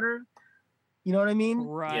guy's daughter. You know what I mean?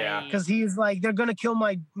 Right. Yeah. Because he's like, they're gonna kill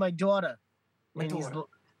my daughter. My daughter.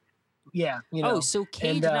 Yeah. So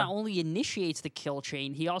Cage not only initiates the kill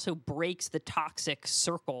chain, he also breaks the toxic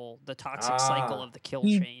cycle of the kill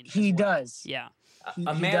chain. He does. Yeah.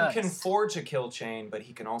 A man can forge a kill chain, but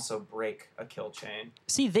he can also break a kill chain.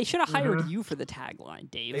 See, they should have hired you for the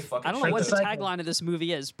tagline, Dave. I don't know what the tagline of this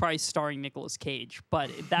movie is, probably starring Nicolas Cage,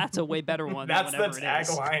 but that's a way better one That's than the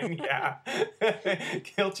tagline, yeah.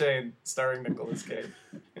 Kill chain starring Nicolas Cage.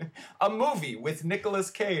 A movie with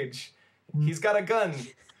Nicolas Cage. He's got a gun.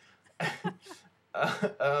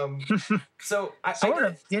 So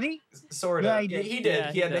did he? Sort of. Yeah, he did.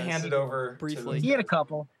 Yeah, he had to hand it over briefly. He had a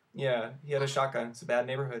couple. Yeah, he had a shotgun. It's a bad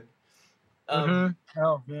neighborhood. Oh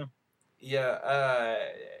yeah. Yeah.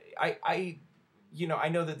 I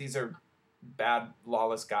know that these are bad,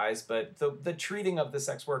 lawless guys, but the treating of the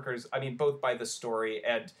sex workers, I mean, both by the story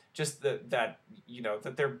and just that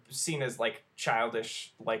they're seen as like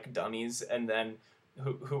childish, like dummies, and then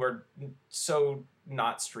who are so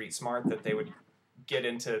not street smart that they would get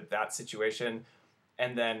into that situation,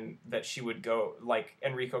 and then that she would go, like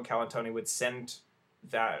Enrico Colantoni would send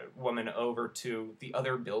that woman over to the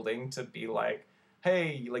other building to be like,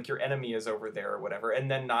 hey, like your enemy is over there or whatever, and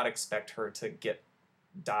then not expect her to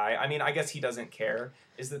die. I mean, I guess he doesn't care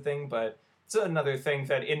is the thing, but it's another thing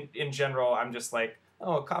that in general, I'm just like,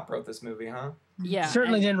 oh, a cop wrote this movie, huh? Yeah.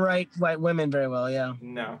 Certainly didn't write white women very well, yeah.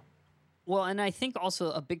 No. Well, and I think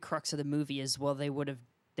also a big crux of the movie is, well, they would have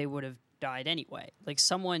died anyway. Like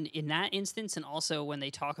someone in that instance, and also when they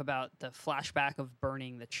talk about the flashback of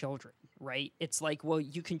burning the children, right? It's like, well,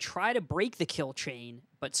 you can try to break the kill chain,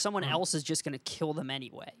 but someone else is just going to kill them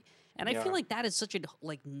anyway. And I feel like that is such a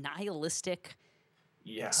like nihilistic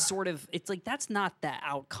sort of, it's like that's not the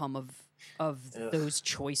outcome of those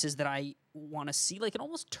choices that I want to see. Like it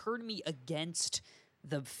almost turned me against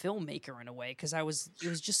the filmmaker in a way, because it was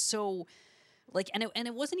just so like, and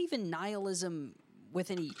it wasn't even nihilism with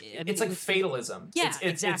any. I mean, it's like fatalism. Yeah,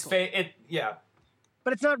 exactly.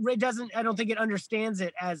 But it's not. It doesn't. I don't think it understands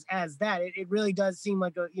it as that. It really does seem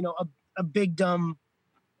like a big dumb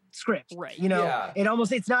script. Right.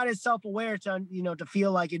 It's not as self-aware to to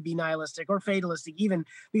feel like it'd be nihilistic or fatalistic, even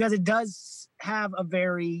because it does have a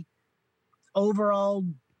very overall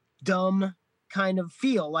dumb kind of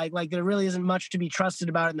feel like there really isn't much to be trusted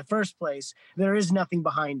about it in the first place. There is nothing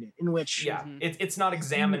behind it in which it's not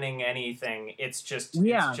examining anything. It's just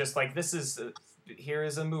like, this is here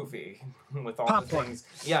is a movie with all popcorn. The things.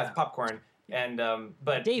 Yeah, it's popcorn. And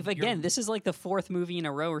but Dave, again, this is like the fourth movie in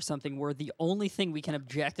a row or something where the only thing we can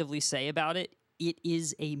objectively say about it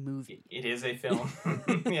is a movie. It is a film.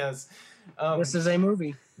 Yes. This is a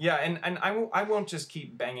movie. Yeah, and I won't just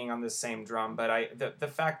keep banging on this same drum, but the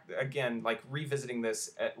fact, again, like revisiting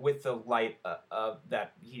this with the light of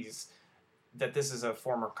that this is a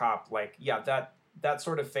former cop, like that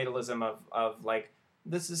sort of fatalism of like,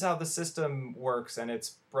 this is how the system works and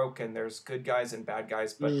it's broken. There's good guys and bad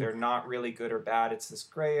guys, but they're not really good or bad. It's this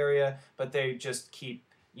gray area, but they just keep,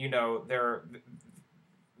 there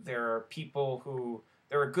are people who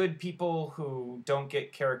there are good people who don't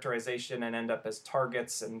get characterization and end up as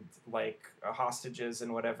targets and like hostages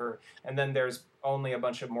and whatever. And then there's only a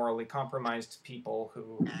bunch of morally compromised people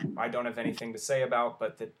who I don't have anything to say about,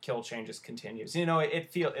 but the kill chain just continues. You know,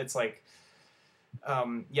 it's like,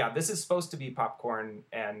 this is supposed to be popcorn,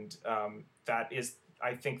 and that is,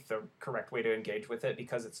 I think, the correct way to engage with it,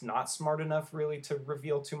 because it's not smart enough really to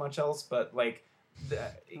reveal too much else. But like,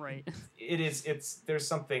 right, there's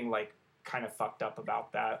something like kind of fucked up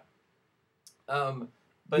about that.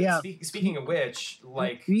 But yeah. Speaking of which,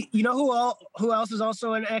 like, you know who else is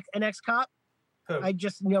also an ex-cop? Who? I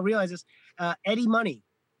just realized this. Eddie Money.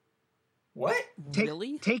 What?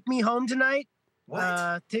 Really? Take Me Home Tonight.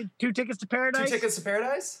 What? 2 Tickets to Paradise. 2 Tickets to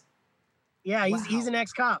Paradise? Yeah, he's an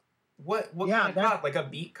ex-cop. What kind of cop? Like a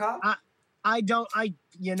beat cop? I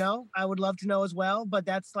would love to know as well, but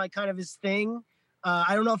that's like kind of his thing.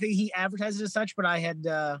 I don't know if he advertises as such, but I had.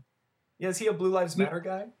 Is he a Blue Lives Matter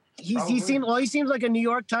guy? He seems like a New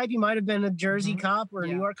York type. He might have been a Jersey cop or a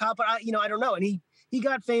New York cop, but I don't know. And he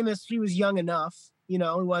got famous. He was young enough. He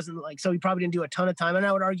wasn't like, so he probably didn't do a ton of time. And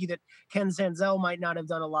I would argue that Ken Sanzel might not have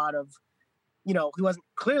done a lot of, he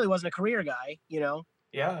clearly wasn't a career guy.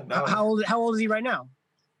 Yeah. No. How old is he right now?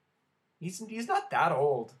 He's not that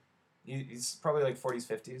old. He's probably like 40s,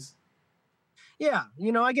 50s. Yeah,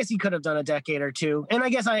 I guess he could have done a decade or two. And I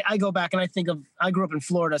guess I go back and I grew up in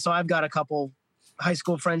Florida, so I've got a couple high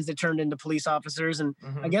school friends that turned into police officers. And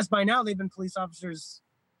I guess by now they've been police officers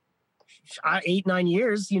 8-9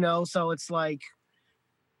 years, so it's like,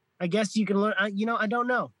 I guess you can learn, I don't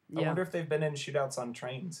know. I wonder if they've been in shootouts on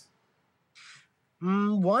trains.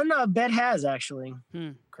 One bet has, actually.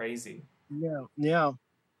 Crazy. Yeah.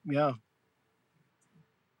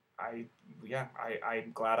 I'm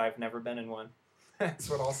glad I've never been in one. That's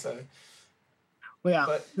what I'll say. Well,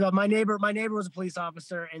 yeah, but my neighbor was a police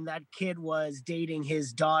officer, and that kid was dating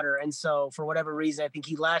his daughter, and so for whatever reason, I think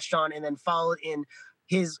he latched on and then followed in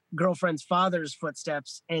his girlfriend's father's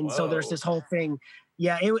footsteps, and so there's this whole thing.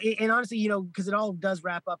 Yeah, and honestly, because it all does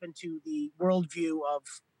wrap up into the worldview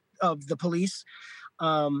of the police.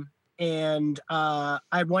 And I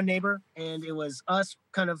had one neighbor, and it was us,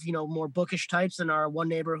 kind of more bookish types, and our one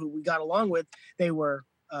neighbor who we got along with, they were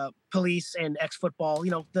police and ex-football,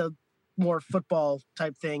 the more football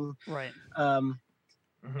type thing. Right.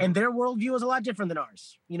 And their worldview is a lot different than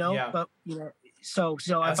ours, Yeah. But so as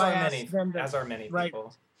if I ask them as are many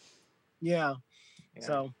people. Yeah.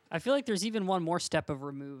 So I feel like there's even one more step of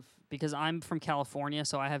remove, because I'm from California,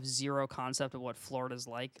 so I have zero concept of what Florida's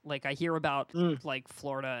like. Like, I hear about like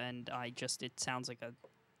Florida, and it sounds like a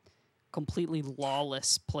completely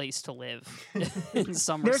lawless place to live in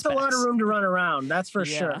some There's respects. a lot of room to run around, that's for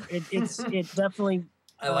sure. It's definitely.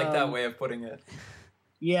 I like that way of putting it.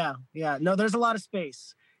 Yeah. No, there's a lot of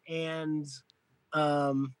space, and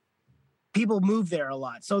people move there a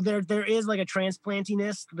lot. So there is like a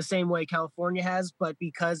transplantiness the same way California has, but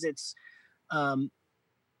because it's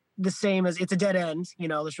the same as, it's a dead end,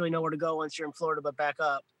 there's really nowhere to go once you're in Florida but back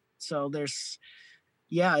up. So it's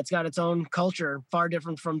got its own culture, far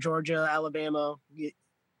different from Georgia, Alabama.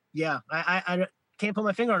 Yeah, I can't put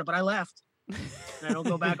my finger on it, but I left. And I don't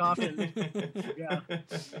go back often. Yeah.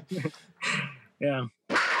 Yeah.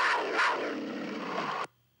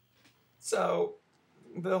 So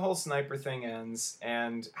the whole sniper thing ends,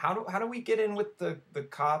 and how do we get in with the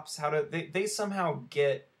cops? How do they somehow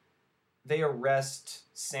they arrest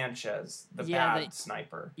Sanchez, the bad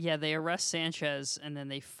sniper. Yeah, they arrest Sanchez, and then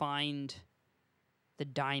they find the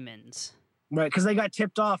diamonds. Right, because they got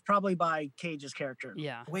tipped off probably by Cage's character.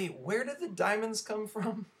 Yeah. Wait, where did the diamonds come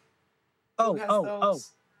from?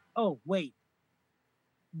 Wait.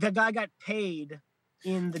 The guy got paid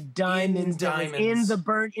in the diamonds. In the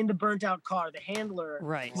burnt out car. The handler.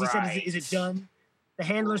 Right. He said, "Is it done?" The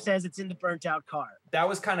handler says it's in the burnt out car. That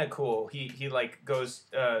was kind of cool. He like goes.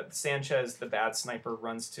 Sanchez, the bad sniper,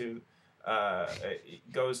 goes to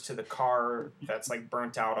the car that's like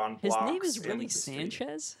burnt out on blocks. His name is really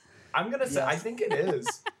Sanchez? I'm gonna say. I think it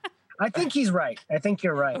is. I think he's right. I think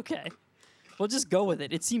you're right. Okay. We'll just go with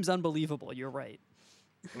it. It seems unbelievable. You're right.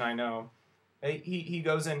 I know. He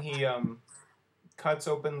goes in. He cuts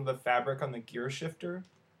open the fabric on the gear shifter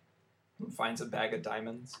and finds a bag of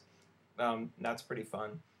diamonds. That's pretty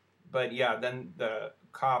fun. But yeah, then the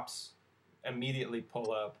cops immediately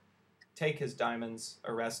pull up, take his diamonds,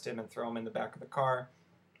 arrest him, and throw him in the back of the car,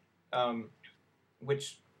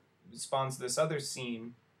 which spawns this other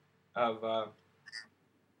scene of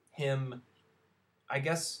him, I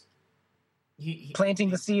guess... He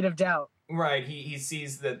planting the seed of doubt. Right. He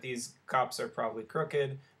sees that these cops are probably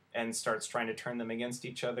crooked and starts trying to turn them against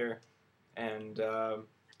each other. And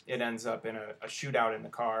it ends up in a shootout in the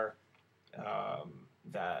car. I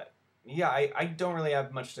don't really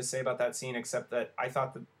have much to say about that scene except that I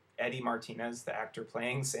thought that Eddie Martinez, the actor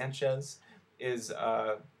playing Sanchez, is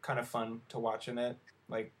kind of fun to watch in it.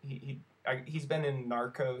 Like he's been in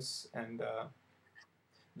Narcos and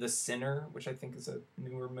The Sinner, which I think is a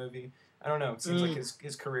newer movie. I don't know. It seems like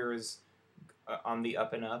his career is on the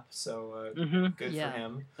up and up. So good for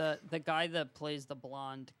him. The guy that plays the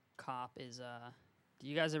blonde cop is do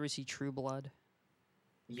you guys ever see True Blood?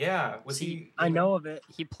 Yeah, was he? I know of it.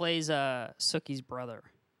 He plays Sookie's brother.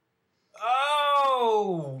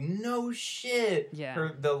 Oh no shit! Yeah,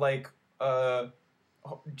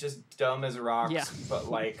 just dumb as rocks, but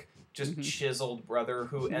like just chiseled brother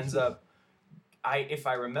who ends up, if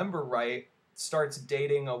I remember right, starts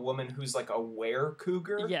dating a woman who's like a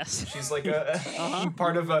were-cougar. Yes, she's like a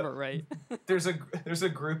part of a. Right. There's a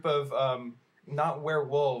group of not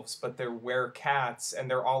werewolves, but they're were-cats, and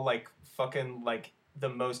they're all like fucking like the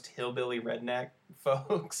most hillbilly redneck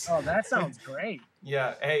folks. Oh, that sounds great.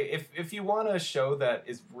 Yeah. Hey, if you want a show that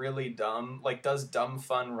is really dumb, like does dumb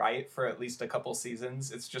fun right for at least a couple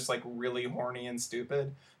seasons, it's just like really horny and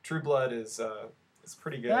stupid. True Blood is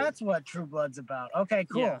pretty good. That's what True Blood's about. Okay,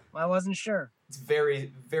 cool. Yeah. I wasn't sure. It's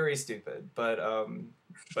very, very stupid, but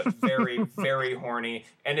very, very horny,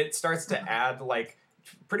 and it starts to add like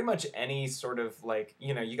pretty much any sort of like,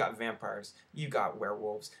 you know, you got vampires, you got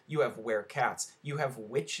werewolves, you have were-cats, you have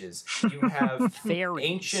witches, you have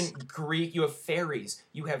ancient Greek, you have fairies,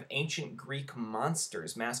 you have ancient Greek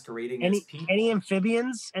monsters masquerading as people. Any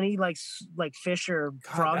amphibians? Any like fish or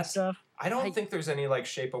frog stuff? I don't think there's any like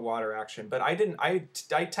Shape of Water action, but I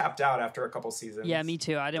tapped out after a couple seasons. Yeah, me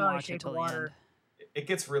too. I didn't watch it until the end. It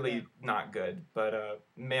gets really not good, but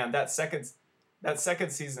man, that second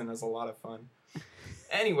season is a lot of fun.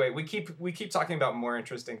 Anyway, we keep talking about more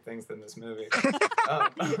interesting things than this movie.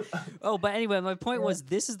 But anyway, my point was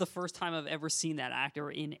this is the first time I've ever seen that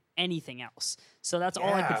actor in anything else. So that's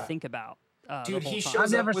all I could think about. Dude,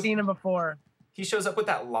 I've never seen him before. He shows up with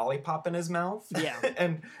that lollipop in his mouth. Yeah.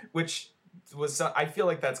 And which was I feel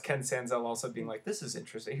like that's Ken Sanzel also being like, this is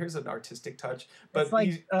interesting. Here's an artistic touch. But it's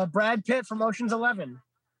like Brad Pitt from Ocean's 11.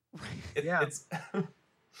 It's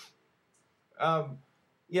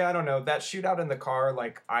yeah, I don't know. That shootout in the car,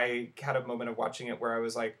 like, I had a moment of watching it where I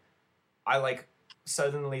was like, I like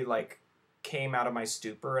suddenly like came out of my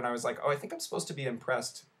stupor and I was like, oh, I think I'm supposed to be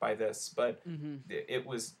impressed by this, but it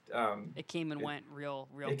was. It came and went real.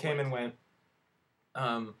 It quick. Came and went.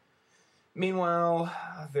 Meanwhile,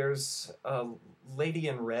 there's a lady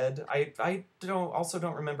in red. I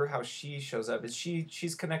don't remember how she shows up.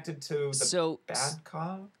 She's connected to the bad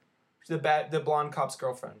cop, the blonde cop's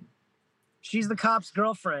girlfriend. She's the cop's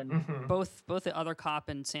girlfriend. Mm-hmm. Both the other cop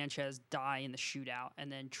and Sanchez die in the shootout,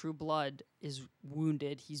 and then True Blood is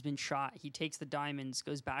wounded. He's been shot. He takes the diamonds,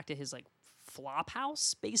 goes back to his like flop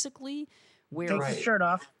house, basically, where takes his shirt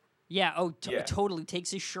off. Yeah. Totally takes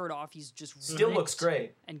his shirt off. He's just still looks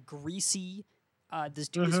great and greasy. This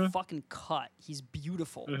dude is fucking cut. He's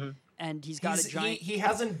beautiful, and he's got a giant. He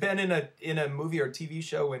hasn't been in a movie or TV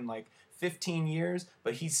show in like 15 years,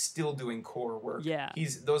 but he's still doing core work. Yeah.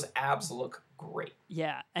 Those abs look great.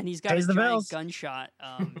 Yeah, and he's got a giant gunshot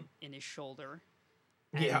in his shoulder.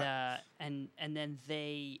 And, and then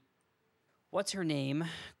what's her name,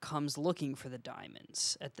 comes looking for the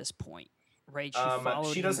diamonds at this point, right?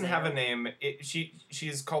 She doesn't have a name.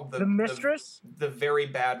 She's called the mistress? The very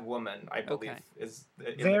bad woman, I believe, is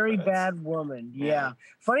very bad woman. Yeah.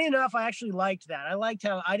 Funny enough, I actually liked that. I liked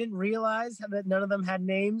how I didn't realize that none of them had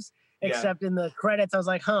names. Except in the credits, I was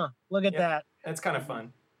like, look at that. That's kind of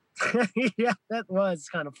fun. Yeah, that was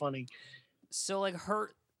kind of funny. So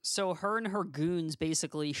her and her goons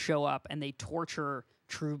basically show up and they torture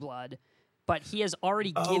True Blood, but he has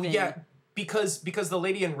already given... Oh, yeah, because the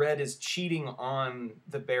lady in red is cheating on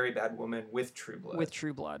the very bad woman with True Blood. With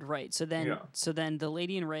True Blood, right. So then the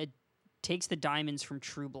lady in red takes the diamonds from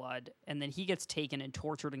True Blood, and then he gets taken and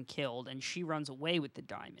tortured and killed, and she runs away with the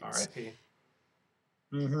diamonds. R.I.P.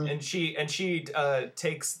 And she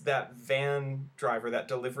takes that van driver, that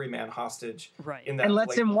delivery man, hostage, right? In that, and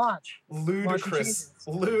lets him watch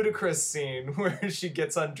ludicrous scene where she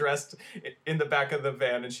gets undressed in the back of the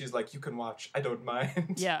van, and she's like, "You can watch, I don't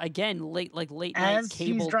mind." Yeah, again, late night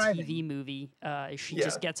cable TV movie. She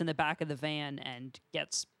just gets in the back of the van and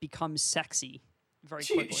becomes sexy. Very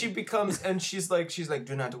quickly. She becomes, and she's like,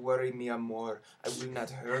 do not worry, mi amor. I will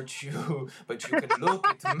not hurt you, but you can look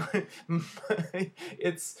at my.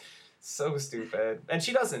 It's so stupid, and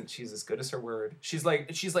she doesn't. She's as good as her word. She's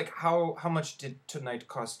like, how much did tonight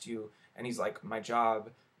cost you? And he's like, my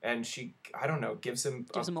job. and she, I don't know, gives him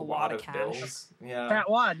a wad of cash. Bills. Yeah. Fat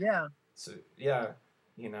wad, yeah. So yeah,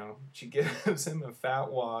 you know, she gives him a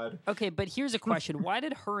fat wad. Okay, but here's a question: why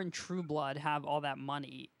did her and True Blood have all that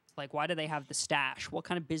money? Like, why do they have the stash? What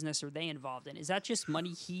kind of business are they involved in? Is that just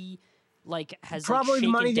money he has probably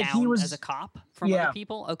shaken money down that he was as a cop from other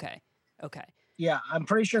people? Okay. Yeah, I'm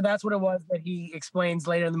pretty sure that's what it was that he explains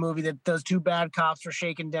later in the movie, that those two bad cops were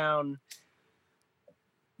shaking down.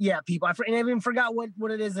 Yeah, people. I even forgot what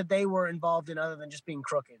it is that they were involved in, other than just being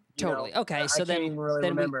crooked. Totally. Okay, so I can't even really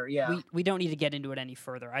remember. We don't need to get into it any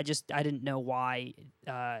further. I didn't know why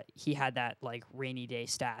he had that like rainy day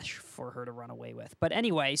stash for her to run away with. But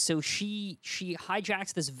anyway, so she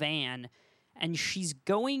hijacks this van, and she's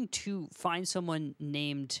going to find someone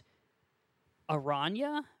named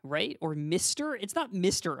Aranya, right? Or Mr. It's not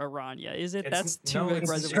Mr. Aranya, is it? That's too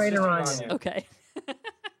it's straight Aranya. Okay.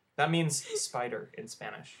 That means spider in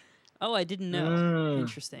Spanish. Oh, I didn't know.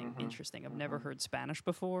 Interesting. I've never heard Spanish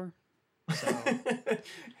before. So.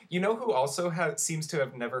 You know who also seems to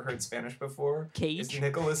have never heard Spanish before? Cage? Is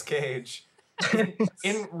Nicolas Cage.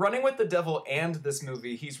 In Running with the Devil and this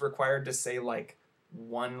movie, he's required to say like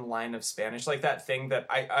one line of Spanish. Like that thing that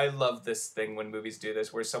I love this thing when movies do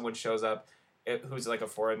this, where someone shows up who's like a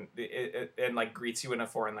foreign and like greets you in a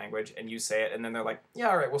foreign language, and you say it, and then they're like, yeah,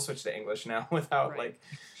 all right, we'll switch to English now, without like,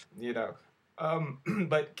 you know.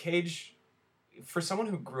 But Cage, for someone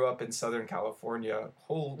who grew up in Southern California,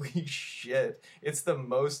 holy shit, it's the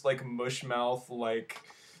most like mush mouth, like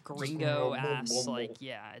gringo ass, like,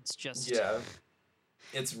 yeah, it's just, yeah,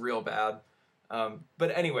 it's real bad.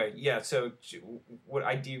 But anyway, yeah, so what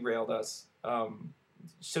I derailed us.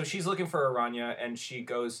 So she's looking for Aranya, and she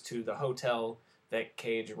goes to the hotel that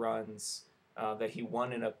Cage runs, that he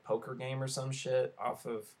won in a poker game or some shit off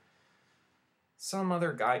of some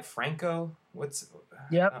other guy, Franco.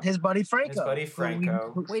 His buddy Franco. His buddy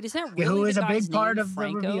Franco. Wait, is that really who is the a guy's big part name, of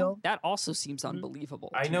Franco? the reveal? That also seems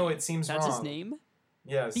unbelievable. I know it seems That's wrong. his name?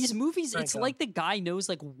 Yes. These movies, Franco. it's like the guy knows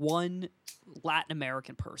like one Latin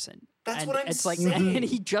American person. That's and what I'm it's like, saying. and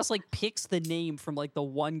he just like picks the name from like the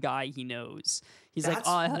one guy he knows. He's That's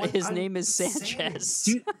like, his I'm name is Sanchez.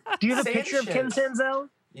 Do you have a picture of Ken Sanzel?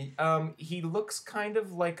 He looks kind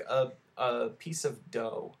of like a piece of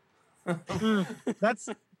dough. That's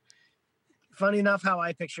funny enough how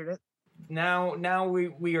I pictured it. Now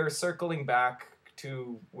we are circling back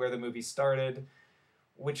to where the movie started,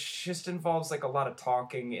 which just involves like a lot of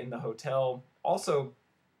talking in the hotel. Also,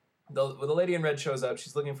 the lady in red shows up.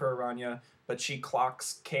 She's looking for Aranya, but she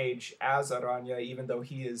clocks Cage as Aranya, even though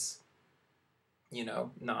he is, you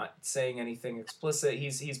know, not saying anything explicit.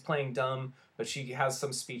 He's playing dumb, but she has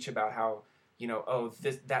some speech about how, you know,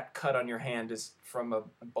 that cut on your hand is from a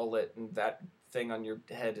bullet, and that thing on your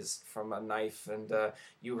head is from a knife, and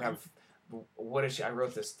you have, what is she? I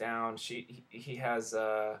wrote this down. He has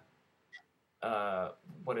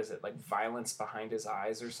what is it, like violence behind his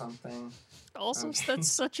eyes or something? Also,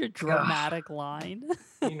 that's such a dramatic line.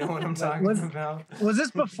 You know what I'm talking about? Was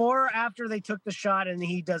this before or after they took the shot and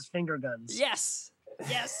he does finger guns? Yes.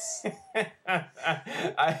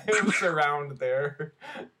 I was around there.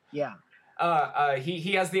 Yeah.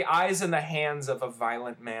 He has the eyes and the hands of a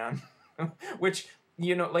violent man, which,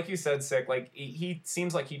 you know, like you said, Sick, like he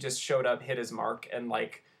seems like he just showed up, hit his mark, and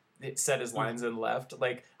like said his lines and left.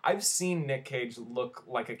 Like, I've seen Nick Cage look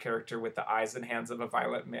like a character with the eyes and hands of a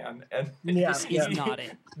violent man, and this is not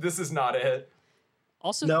it. This is not it.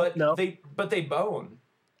 Also, no. They bone.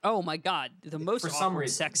 Oh my god, the most awkward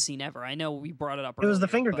sex scene ever. I know we brought it up earlier. It was the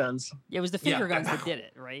finger guns. Yeah, it was the finger guns that did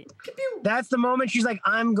it, right? That's the moment she's like,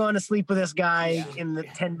 I'm going to sleep with this guy in the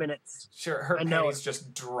 10 minutes. Sure, her panties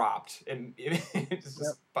just dropped. And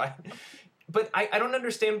but I don't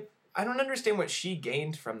understand. I don't understand what she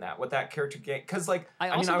gained from that, what that character gained. Because, like,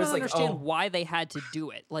 I was don't understand why they had to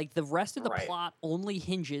do it. Like, the rest of the plot only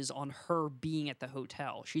hinges on her being at the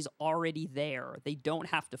hotel. She's already there. They don't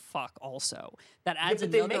have to fuck also. That adds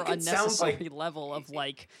another unnecessary level of,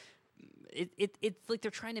 like, it's like they're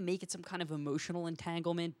trying to make it some kind of emotional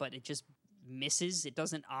entanglement, but it just misses. It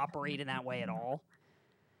doesn't operate in that way at all.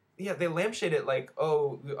 Yeah, they lampshade it like,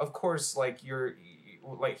 oh, of course, like,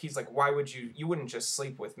 like, he's like, why would you wouldn't just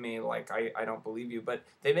sleep with me, like, I don't believe you. But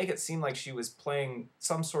they make it seem like she was playing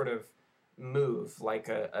some sort of move, like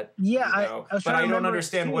but I don't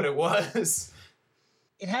understand what it was.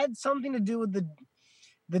 It had something to do with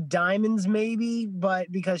the diamonds, maybe,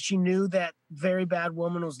 but because she knew that very bad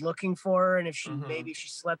woman was looking for her, and if she maybe if she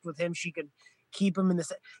slept with him, she could keep him in the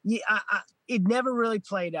it never really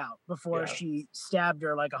played out before she stabbed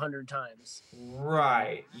her like 100 times.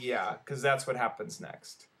 Right. Yeah, because that's what happens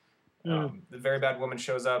next. The very bad woman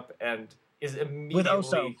shows up, and is immediately with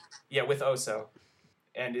Oso. Yeah, with Oso,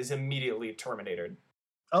 and is immediately terminated.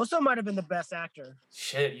 Oso might have been the best actor.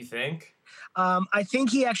 Shit, you think? I think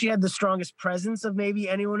he actually had the strongest presence of maybe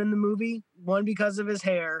anyone in the movie. One, because of his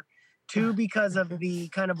hair. Two, because of the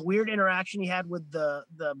kind of weird interaction he had with the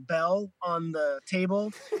bell on the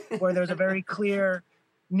table, where there's a very clear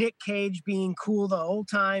Nick Cage being cool the whole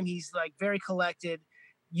time. He's like very collected.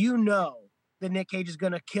 You know that Nick Cage is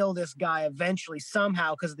going to kill this guy eventually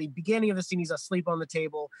somehow, because at the beginning of the scene, he's asleep on the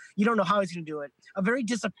table. You don't know how he's going to do it. A very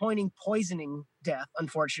disappointing poisoning death,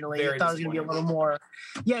 unfortunately. I thought it was going to be a little more.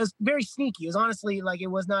 Yeah, it was very sneaky. It was honestly like,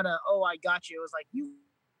 it was not a, oh, I got you. It was like, you.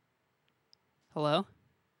 Hello?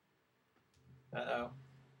 Uh-oh.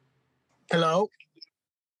 Hello?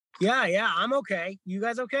 Yeah, I'm okay. You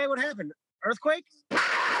guys okay? What happened? Earthquake?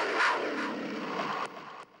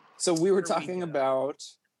 So we were talking about,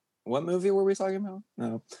 what movie were we talking about?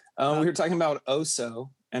 No. We were talking about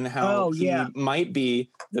Oso and how he might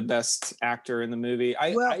be the best actor in the movie.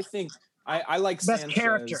 I think I like best Sanchez.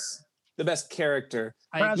 Character. The best character.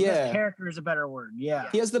 Perhaps best character is a better word. Yeah.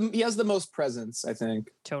 He has the most presence, I think.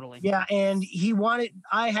 Totally. Yeah, and I wanted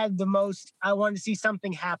to see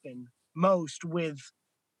something happen most with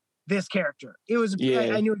this character. It was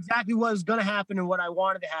I knew exactly what was going to happen and what I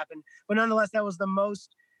wanted to happen, but nonetheless, that was the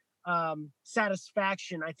most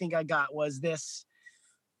satisfaction I think I got, was this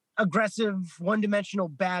aggressive, one-dimensional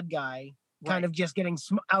bad guy kind of just getting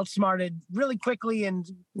outsmarted really quickly and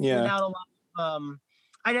without a lot of,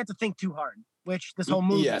 I didn't have to think too hard, which this whole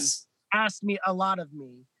movie asked me a lot of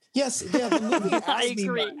me. Yes, yeah, the movie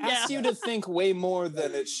asks you to think way more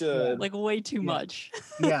than it should. Like way too much.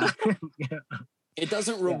 Yeah. It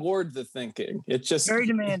doesn't reward the thinking. It's just very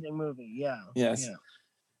demanding movie. Yeah. Yes.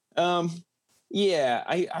 Yeah.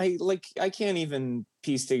 I can't even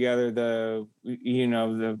piece together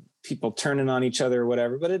the people turning on each other or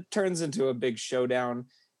whatever, but it turns into a big showdown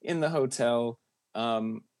in the hotel.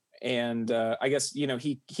 And I guess,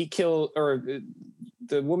 he killed, or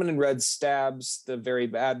the woman in red stabs the very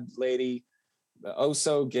bad lady.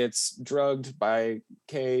 Oso gets drugged by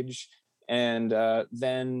Cage. And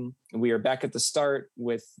then we are back at the start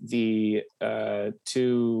with the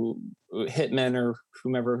two hitmen or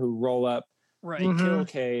whomever who roll up to kill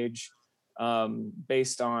Cage,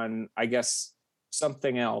 based on, I guess,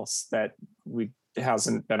 something else that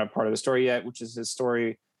hasn't been a part of the story yet, which is his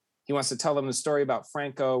story. He wants to tell them the story about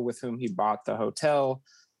Franco, with whom he bought the hotel.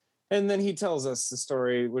 And then he tells us the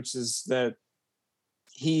story, which is that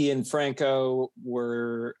he and Franco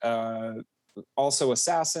were also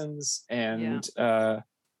assassins, and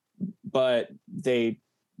but they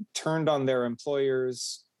turned on their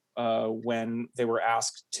employers when they were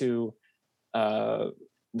asked to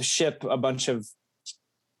ship a bunch of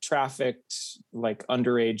trafficked, like,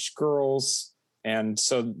 underage girls. And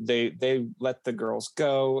so they let the girls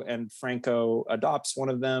go, and Franco adopts one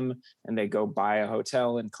of them, and they go buy a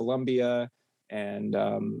hotel in Colombia and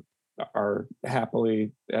are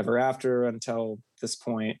happily ever after until this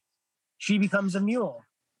point. She becomes a mule.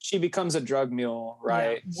 She becomes a drug mule,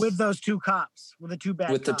 right? Yeah, with those two cops, with the two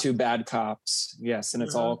bad cops. Yes, and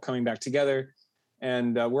it's all coming back together.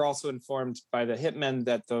 And we're also informed by the hitmen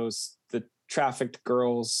that the trafficked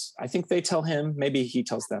girls, I think they tell him, maybe he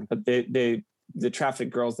tells them, but the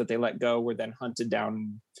trafficked girls that they let go were then hunted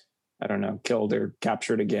down, I don't know, killed or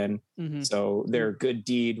captured again. Mm-hmm. So their good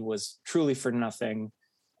deed was truly for nothing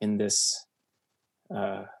in this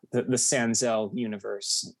the Sanzel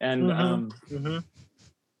universe. And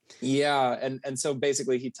and so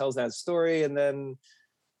basically he tells that story, and then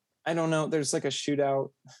I don't know, there's like a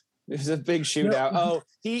shootout. There's a big shootout. No.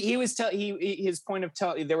 He was his point of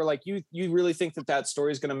tell. They were like, you really think that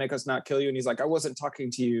story is going to make us not kill you? And he's like, I wasn't talking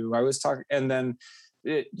to you. I was talking. And then,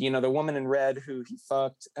 the woman in red who he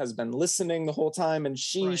fucked has been listening the whole time, and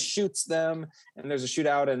she shoots them. And there's a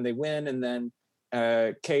shootout, and they win. And then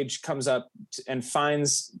Cage comes up and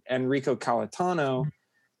finds Enrico Colatano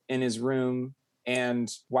in his room. And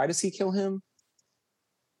why does he kill him?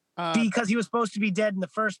 Because he was supposed to be dead in the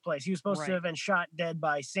first place. He was supposed to have been shot dead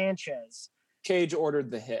by Sanchez. Cage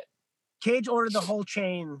ordered the hit. Cage ordered the whole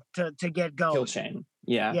chain to get going. Kill chain.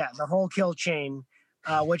 Yeah. Yeah, the whole kill chain.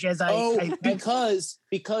 Which as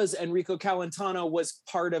because Enrico Colatano was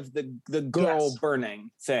part of the girl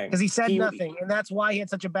burning thing. Because he said nothing. And that's why he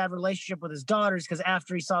had such a bad relationship with his daughters, because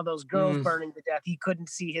after he saw those girls burning to death, he couldn't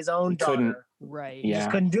see his own daughter. Right. He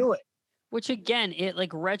just couldn't do it. Which again, it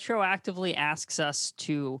like retroactively asks us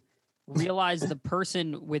to realize the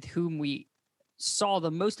person with whom we saw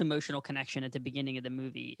the most emotional connection at the beginning of the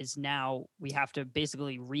movie is now we have to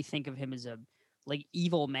basically rethink of him as a like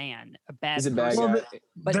evil man, a bad He's a person. bad guy.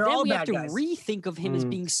 But then we have to rethink of him as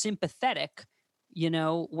being sympathetic, you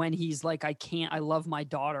know, when he's like, I love my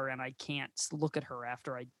daughter and I can't look at her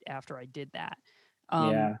after I did that.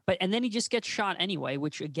 But and then he just gets shot anyway,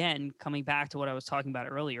 which again, coming back to what I was talking about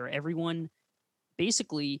earlier, everyone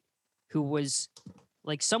basically who was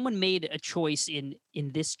like, someone made a choice in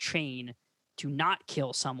this chain to not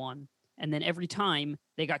kill someone, and then every time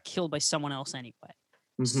they got killed by someone else anyway.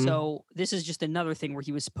 So this is just another thing where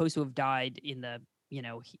he was supposed to have died in the, you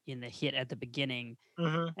know, in the hit at the beginning,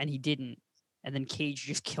 and he didn't, and then Cage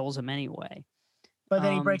just kills him anyway. But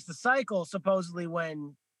then he breaks the cycle supposedly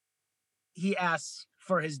when he asks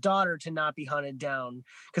for his daughter to not be hunted down,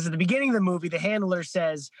 because at the beginning of the movie the handler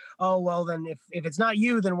says, oh well, then if it's not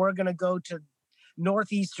you, then we're going to go to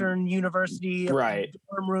Northeastern University, right,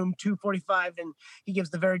 dorm room 245, and he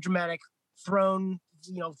gives the very dramatic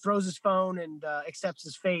throws his phone and accepts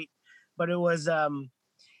his fate. But it was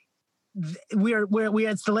we had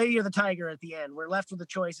the Lady or the Tiger at the end. We're left with the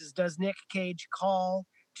choices: does Nick Cage call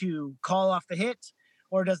off the hit,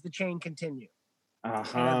 or does the chain continue?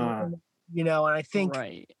 You know, and I think,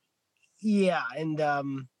 right, yeah, and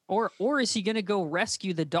or is he going to go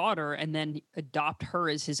rescue the daughter and then adopt her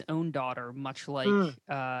as his own daughter, much like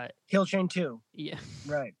Kill Chain 2? Yeah,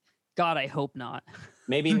 right. God, I hope not.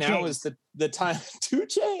 Maybe now is the time. 2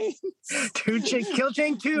 Chainz. Kill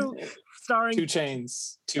Chain 2, starring 2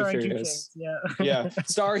 Chainz. Too Furious. Yeah,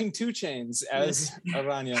 starring 2 Chainz as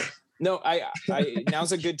Aranya. No, I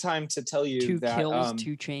now's a good time to tell you 2 that kills,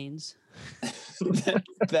 2 chains.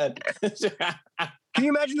 that Can you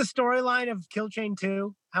imagine the storyline of Kill Chain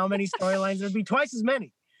 2? How many storylines? There'd be twice as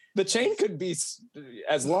many. The chain could be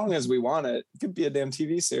as long as we want it. It could be a damn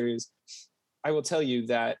TV series. I will tell you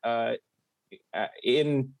that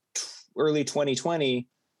in early 2020,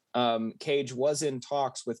 Cage was in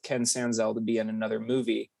talks with Ken Sanzel to be in another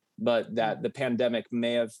movie, but that the pandemic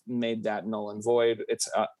may have made that null and void. It's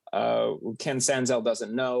Ken Sanzel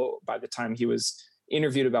doesn't know by the time he was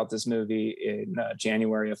interviewed about this movie in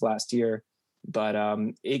January of last year, but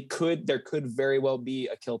there could very well be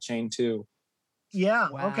a Kill Chain 2. Yeah.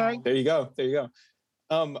 Wow. Okay. There you go.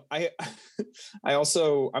 I'm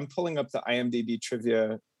pulling up the IMDb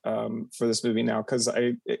trivia for this movie now, because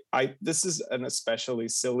this is an especially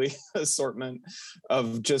silly assortment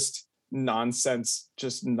of just nonsense,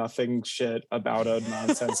 just nothing shit about a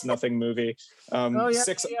nonsense nothing movie.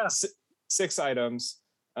 6 items.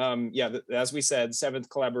 As we said, 7th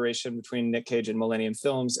collaboration between Nick Cage and Millennium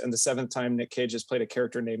Films, and the 7th time Nick Cage has played a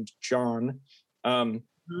character named John.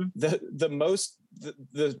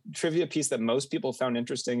 The trivia piece that most people found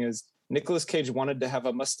interesting is Nicolas Cage wanted to have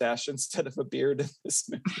a mustache instead of a beard in this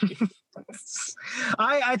movie.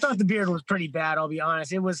 I thought the beard was pretty bad, I'll be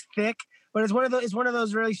honest. It was thick, but it's one of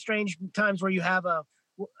those really strange times where you have a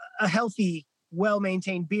healthy,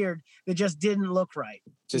 well-maintained beard that just didn't look right.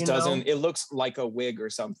 Just doesn't. It looks like a wig or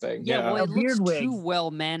something. Yeah, well, it looks too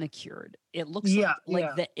well manicured. It looks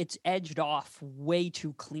like that it's edged off way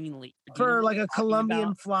too cleanly. For like a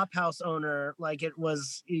Colombian flophouse owner, like it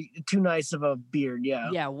was too nice of a beard.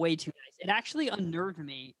 Yeah, way too nice. It actually unnerved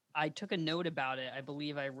me. I took a note about it. I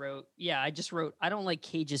believe I just wrote, I don't like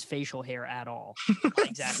Cage's facial hair at all.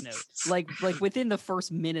 Exact note. Like within the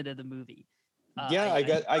first minute of the movie.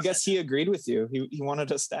 I guess he agreed with you. He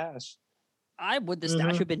wanted a stash. The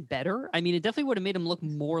stash have been better? I mean, it definitely would have made him look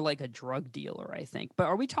more like a drug dealer, I think. But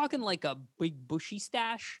are we talking like a big bushy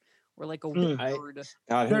stash or like a weird?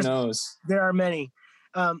 God, who knows? There are many.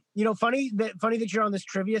 Funny that you're on this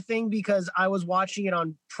trivia thing, because I was watching it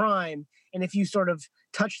on Prime, and if you sort of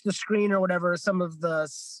touch the screen or whatever, some of the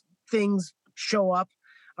things show up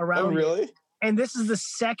around. Oh, really? And this is the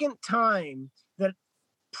second time that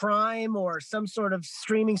Prime or some sort of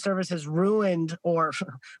streaming service has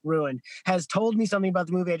has told me something about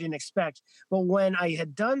the movie I didn't expect. But when I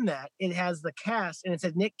had done that, it has the cast and it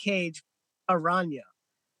said Nick Cage, Aranya.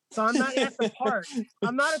 So I'm not at the part.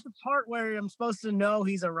 I'm not at the part where I'm supposed to know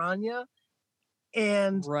he's Aranya.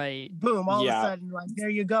 And boom, all of a sudden, like, there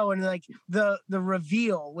you go. And like the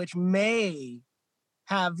reveal, which may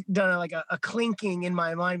have done like a clinking in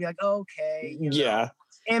my mind, be like, okay,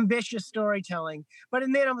 ambitious storytelling. But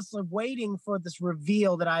then I'm just like waiting for this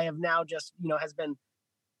reveal that I have now just,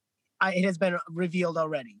 it has been revealed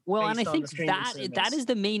already. Well, and I think that is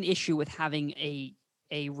the main issue with having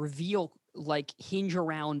a reveal like hinge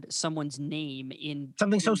around someone's name in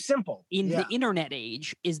something so simple in the internet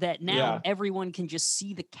age, is that now everyone can just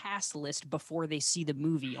see the cast list before they see the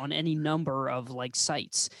movie on any number of like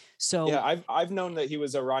sites. So I've known that he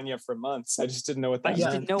was Aranya for months. I just didn't know what that meant. I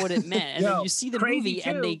just didn't know what it meant. And then you see the movie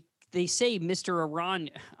and they say Mr.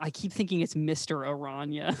 Aranya. I keep thinking it's Mr.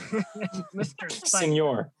 Aranya. Mr.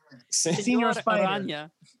 Senor. Senor Spider.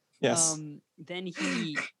 Aranya. Yes. Then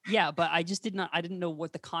but I didn't know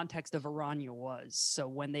what the context of Aranya was. So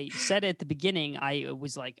when they said it at the beginning, I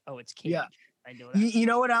was like, oh, it's Cage. Yeah. I know that. You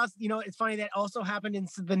know what else? You know, it's funny that also happened in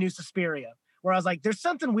the new Suspiria, where I was like, there's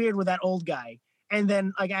something weird with that old guy. And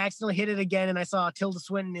then like I accidentally hit it again and I saw Tilda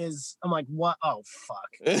Swinton I'm like, what? Oh, fuck.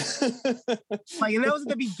 Like, and that was at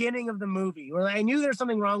the beginning of the movie where I knew there's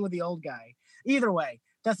something wrong with the old guy. Either way,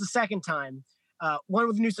 that's the second time. One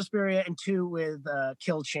with New Suspiria and two with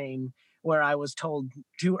Kill Chain, where I was told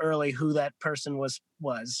too early who that person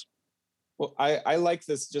was. Well, I like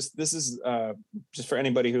this. This is just for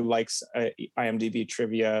anybody who likes IMDb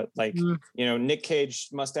trivia. Like, you know, Nick Cage,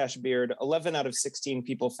 mustache, beard. 11 out of 16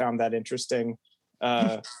 people found that interesting.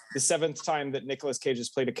 The seventh time that Nicolas Cage has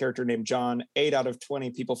played a character named John, 8 out of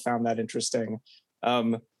 20 people found that interesting.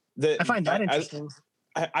 I find that interesting.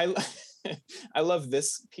 I love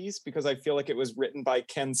this piece because I feel like it was written by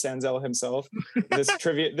Ken Sanzel himself.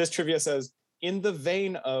 This trivia says, in the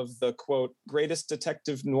vein of the quote greatest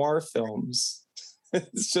detective noir films.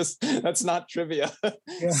 It's just, that's not trivia.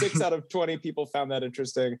 Yeah. 6 out of 20 people found that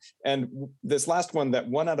interesting. And this last one that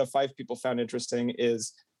 1 out of 5 people found interesting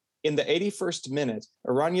is, in the 81st minute,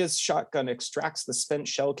 Aranya's shotgun extracts the spent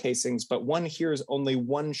shell casings, but one hears only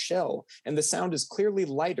one shell, and the sound is clearly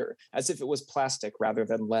lighter, as if it was plastic rather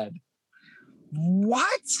than lead.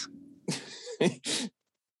 What?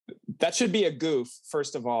 That should be a goof,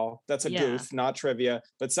 first of all. That's a goof, not trivia.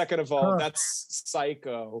 But second of all, that's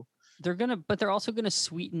psycho. But they're also gonna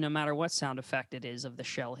sweeten no matter what sound effect it is of the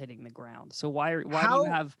shell hitting the ground. So why do you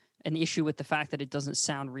have an issue with the fact that it doesn't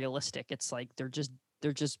sound realistic? It's like they're just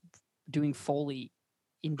doing Foley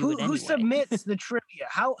into it anyway. Who submits the trivia?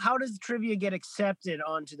 How does trivia get accepted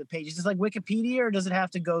onto the page? Is this like Wikipedia, or does it have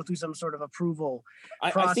to go through some sort of approval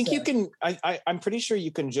process? I think you can. I'm pretty sure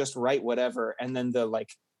you can just write whatever, and then the like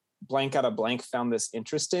blank out of blank found this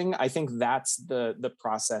interesting. I think that's the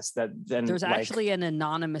process that then there's actually an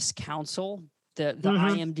anonymous council, the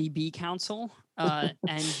IMDb council.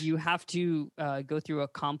 And you have to go through a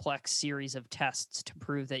complex series of tests to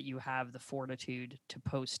prove that you have the fortitude to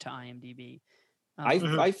post to IMDb.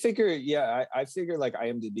 I figure like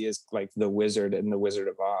IMDb is like the Wizard in the Wizard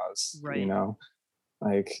of Oz, right? You know,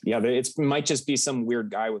 like, it might just be some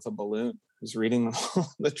weird guy with a balloon who's reading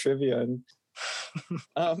all the trivia. And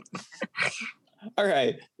all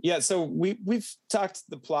right, so we've talked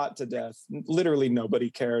the plot to death. Literally nobody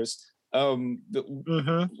cares.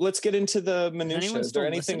 Let's get into the minutiae. Is there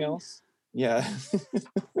anything else? Yeah.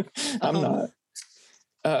 I'm not.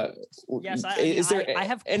 Yes, I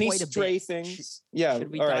have any quite stray a bit. things? Yeah.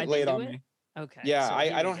 Should we all right, lay it on it? me. Okay. Yeah, so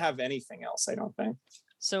I don't have anything else, I don't think.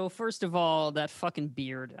 So first of all, that fucking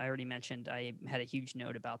beard I already mentioned. I had a huge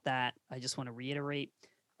note about that. I just want to reiterate.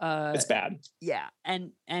 It's bad. Yeah,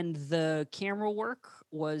 and the camera work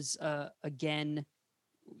was again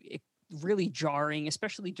really jarring,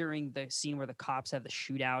 especially during the scene where the cops have the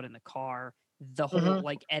shootout in the car. The whole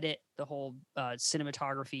the whole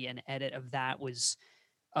cinematography and edit of that was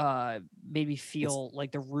made me feel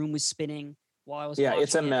like the room was spinning while I was watching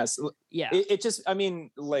it's a mess. Yeah, it just, I mean,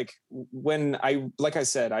 like when like I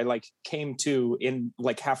said, I like came to in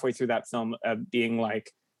like halfway through that film being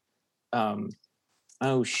like,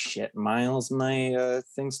 oh shit, Miles, my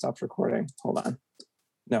thing stopped recording. Hold on.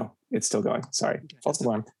 No, it's still going. Sorry. Okay. False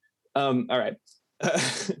alarm. All right.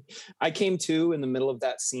 I came to in the middle of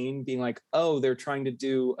that scene being like, oh, they're trying to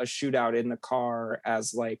do a shootout in the car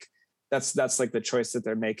as like, that's like the choice that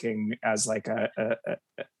they're making as like a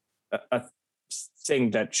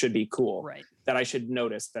thing that should be cool. Right. That I should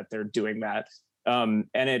notice that they're doing that. And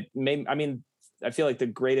it made, I mean, I feel like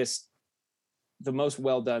the most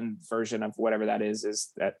well done version of whatever that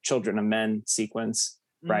is that Children of Men sequence,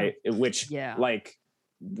 right? Which like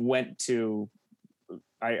went to,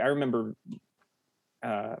 I remember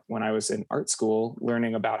when I was in art school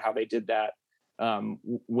learning about how they did that,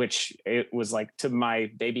 which it was like, to my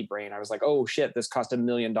baby brain, I was like, oh shit, this cost $1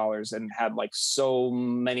 million and had like so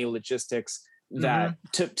many logistics that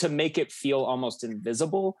to make it feel almost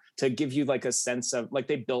invisible, to give you like a sense of like,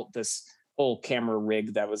 they built this whole camera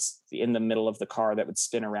rig that was in the middle of the car that would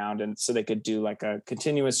spin around, and so they could do like a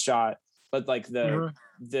continuous shot, but like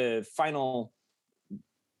the final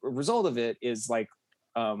result of it is like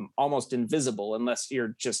almost invisible unless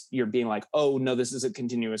you're being like, oh no, this is a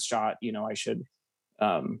continuous shot, you know, I should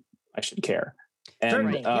care.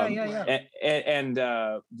 And and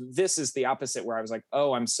this is the opposite, where I was like,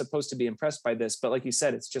 oh, I'm supposed to be impressed by this, but like you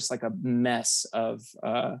said, it's just like a mess of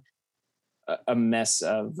a mess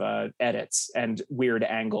of edits and weird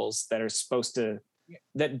angles that are supposed to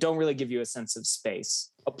that don't really give you a sense of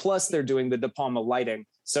space. Plus, they're doing the De Palma lighting,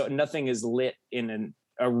 so nothing is lit in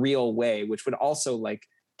a real way, which would also like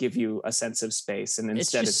give you a sense of space. And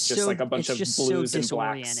instead, it's just like a bunch of blues and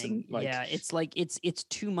blacks. And, like, yeah, it's like it's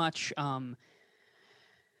too much.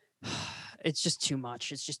 It's just too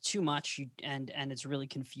much. It's just too much, and it's really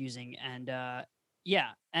confusing. And yeah,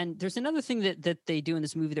 and there's another thing that they do in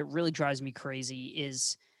this movie that really drives me crazy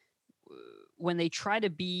is when the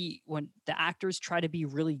actors try to be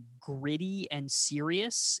really gritty and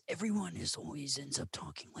serious, everyone always ends up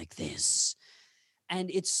talking like this.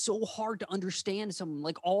 And it's so hard to understand some,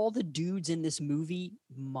 like, all the dudes in this movie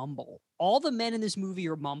mumble. All the men in this movie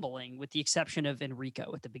are mumbling with the exception of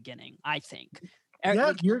Enrico at the beginning, I think. Yeah,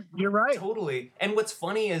 like, you're right. Totally. And what's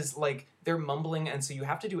funny is like they're mumbling, and so you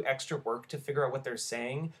have to do extra work to figure out what they're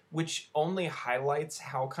saying, which only highlights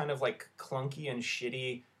how kind of like clunky and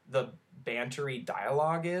shitty the bantery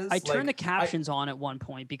dialogue is. I turned the captions on at one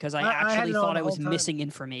point because I actually thought I was missing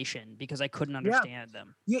information because I couldn't understand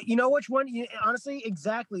them. You know which one? Honestly,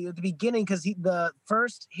 exactly at the beginning, because the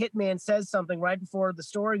first hitman says something right before the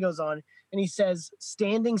story goes on, and he says,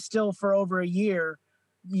 "Standing still for over a year,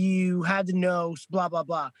 you had to know blah blah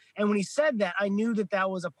blah." And when he said that, I knew that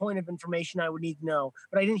was a point of information I would need to know,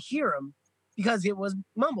 but I didn't hear him because it was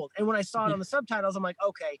mumbled. And when I saw it on the subtitles, I'm like,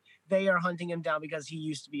 okay, they are hunting him down because he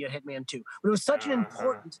used to be a hitman too. But it was such an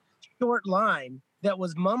important short line that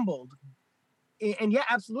was mumbled. And yeah,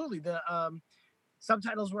 absolutely, the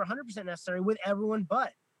subtitles were 100% necessary with everyone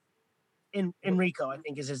but Enrico, I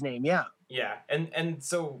think is his name. Yeah. Yeah, and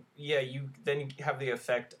so yeah, you then have the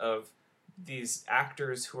effect of these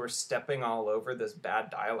actors who are stepping all over this bad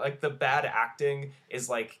dialogue. Like the bad acting is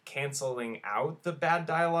like canceling out the bad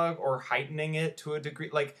dialogue or heightening it to a degree.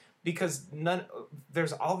 Like, because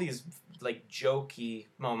there's all these like jokey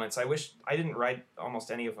moments. I wish I didn't write almost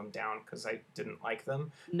any of them down because I didn't like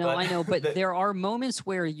them. No, I know, but there are moments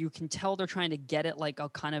where you can tell they're trying to get it, like a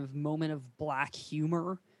kind of moment of black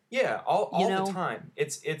humor. Yeah, all the time.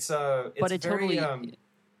 It's but it very totally.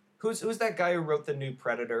 Who's that guy who wrote the new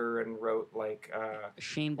Predator and wrote like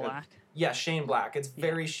Shane Black? Yeah, Shane Black. It's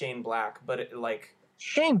very Shane Black, but it like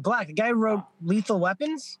Shane Black, the guy who wrote Lethal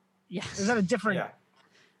Weapons? Yeah. Is that a different? Yeah.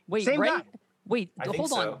 Wait, same right? guy. Wait,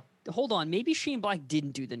 hold on. Maybe Shane Black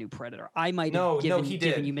didn't do the new Predator. I might have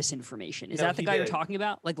given you misinformation. Is that the guy you're talking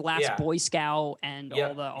about? Like Last Boy Scout and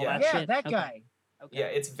all that shit? Yeah, that guy. Okay. Yeah,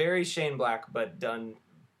 it's very Shane Black, but done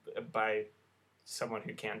by someone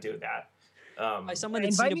who can't do that. By someone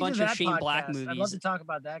that's seen a bunch of Shane Black movies. I'd love to talk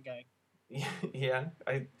about that guy. Yeah,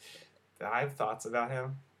 I have thoughts about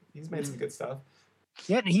him. He's made some good stuff.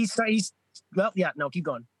 Yeah, he's well, yeah, no, keep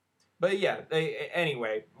going. But yeah,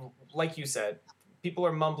 anyway, like you said, people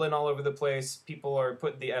are mumbling all over the place. People are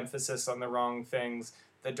putting the emphasis on the wrong things.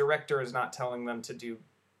 The director is not telling them to do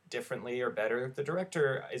differently or better. The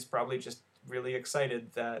director is probably just really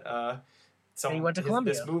excited that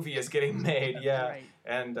this movie is getting made. Yeah. Right.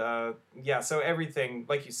 And so everything,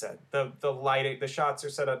 like you said, the lighting, the shots are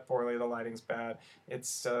set up poorly, the lighting's bad.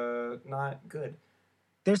 It's not good.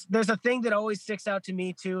 There's a thing that always sticks out to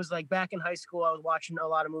me too, is like back in high school, I was watching a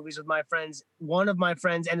lot of movies with my friends. One of my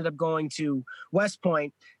friends ended up going to West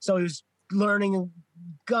Point, so he was learning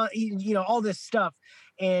all this stuff.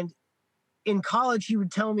 And in college, he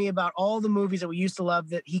would tell me about all the movies that we used to love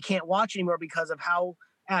that he can't watch anymore because of how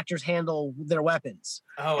actors handle their weapons.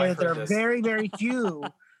 And there are very, very few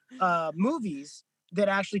movies that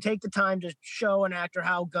actually take the time to show an actor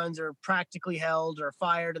how guns are practically held or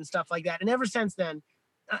fired and stuff like that. And ever since then,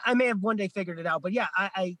 I may have one day figured it out, but yeah,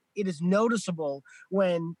 it is noticeable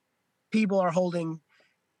when people are holding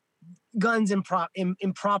guns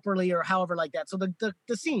improperly or however like that. So the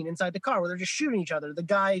scene inside the car where they're just shooting each other, the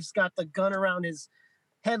guy's got the gun around his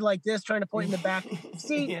head like this, trying to point in the back.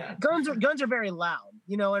 See, guns are very loud.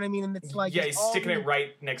 You know what I mean? And it's like he's sticking it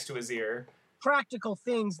right next to his ear. Practical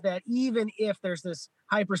things that even if there's this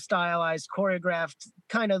hyper stylized, choreographed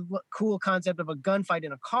kind of cool concept of a gunfight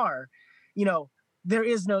in a car, there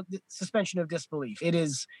is no suspension of disbelief. It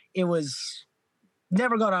was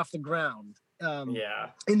never got off the ground.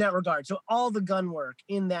 In that regard. So all the gun work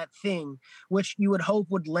in that thing, which you would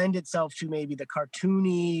hope would lend itself to maybe the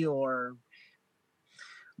cartoony or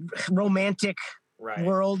romantic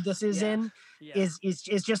world this is in, is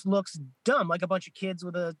just looks dumb, like a bunch of kids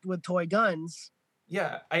with toy guns.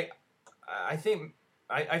 Yeah, I think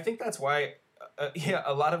that's why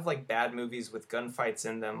a lot of like bad movies with gunfights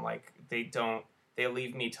in them, like they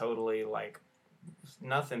leave me totally like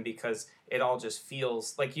nothing, because it all just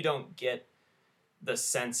feels like you don't get the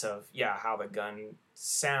sense of how the gun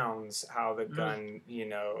sounds, how the gun,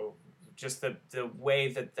 just the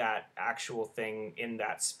way that actual thing in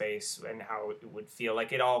that space and how it would feel.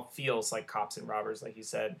 Like, it all feels like Cops and Robbers, like you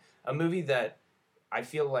said. A movie that I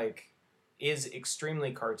feel like is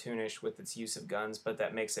extremely cartoonish with its use of guns, but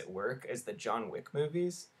that makes it work, is the John Wick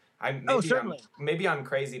movies. Maybe I'm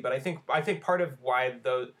crazy, but I think part of why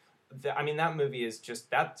that movie is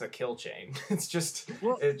just, that's a kill chain. It's just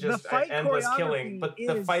endless killing, but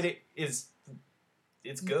the fight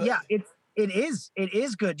it's good. Yeah, it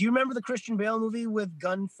is good. Do you remember the Christian Bale movie with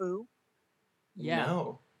Gun Fu? Yeah.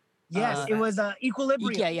 No. Yes, it was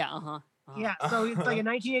Equilibrium. Yeah. Yeah, so it's like in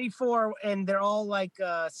 1984, and they're all like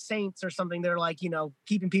saints or something. They're like,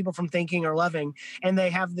 keeping people from thinking or loving, and they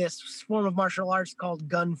have this form of martial arts called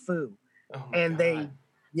Gun Fu. Oh my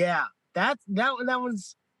God.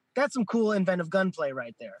 That's some cool inventive gunplay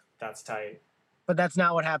right there. That's tight. But that's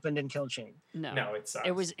not what happened in Kill Chain. No, it sucks.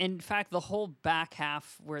 It was, in fact, the whole back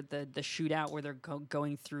half where the shootout where they're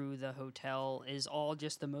going through the hotel is all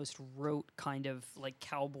just the most rote kind of like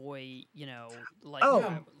cowboy,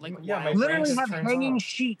 literally have hanging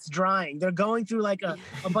sheets drying. They're going through like a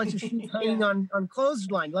bunch of sheets hanging on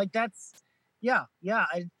clothesline. Like that's, And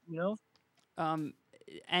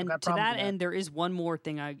to that end, there is one more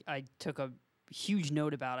thing I took a huge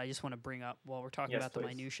note about. I just want to bring up while we're talking about the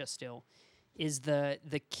minutia still. Is the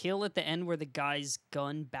kill at the end where the guy's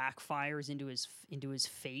gun backfires into his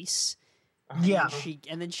face. Yeah.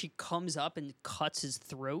 And then she comes up and cuts his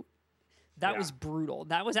throat. That was brutal.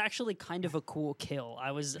 That was actually kind of a cool kill.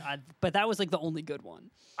 But that was like the only good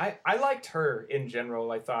one. I liked her in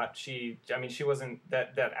general. I thought she wasn't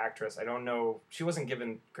that actress. I don't know. She wasn't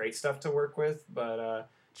given great stuff to work with, but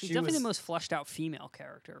she's definitely the most fleshed out female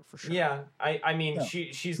character for sure. Yeah.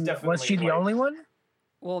 She's definitely. Was she the only one?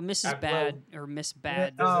 Well, Mrs. Bad or Miss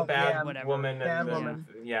Bad. There's a bad whatever. woman. Bad woman.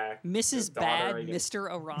 Yeah. Mrs. Bad,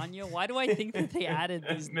 Mr. Aranya. Why do I think that they added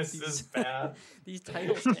these Mrs. Bad these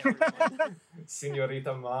titles to everyone?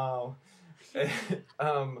 Señorita Mao. I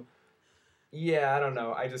don't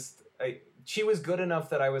know. She was good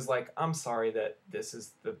enough that I was like, I'm sorry that this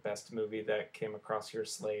is the best movie that came across your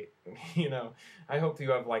slate. I hope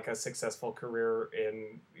you have like a successful career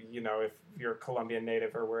in, if you're a Colombian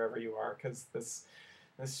native or wherever you are, because this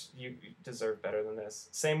you deserve better than this.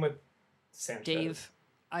 Same with Sanchez. Dave,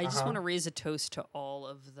 I just want to raise a toast to all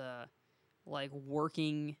of the like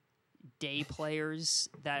working day players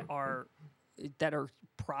that are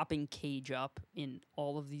propping Cage up in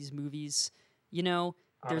all of these movies. There's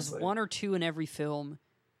Honestly. one or two in every film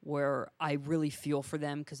where I really feel for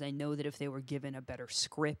them because I know that if they were given a better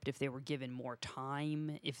script, if they were given more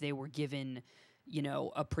time, if they were given,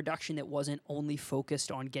 a production that wasn't only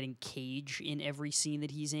focused on getting Cage in every scene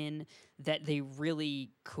that he's in, that they really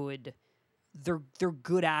could. They're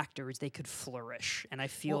good actors. They could flourish, and I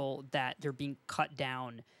feel that they're being cut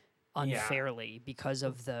down unfairly because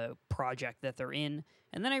of the project that they're in.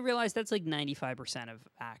 And then I realized that's like 95% of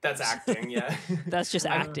actors. That's acting, yeah. That's just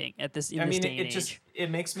acting at this. This day and age.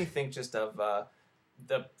 It makes me think just of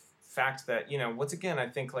the fact that once again I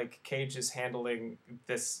think like Cage is handling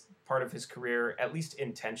this part of his career at least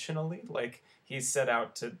intentionally. Like he's set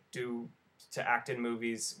out to act in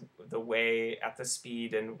movies the way, at the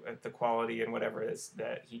speed and at the quality and whatever it is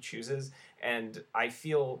that he chooses. And I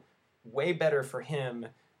feel way better for him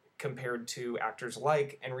compared to actors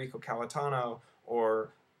like Enrico Calatano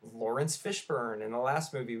or Lawrence Fishburne in the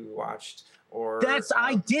last movie we watched. Or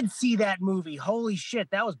I did see that movie. Holy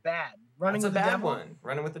shit, that was bad. Running with the Devil. One.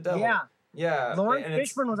 Running with the Devil. Yeah. Lawrence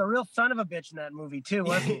Fishburne was a real son of a bitch in that movie too,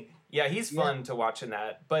 wasn't he? Yeah, he's fun to watch in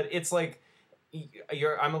that. But it's like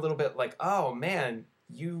I'm a little bit like, oh man,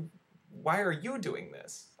 why are you doing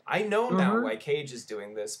this? I know now why Cage is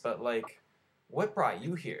doing this, but like, what brought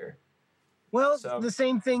you here? Well, the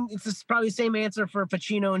same thing. It's probably the same answer for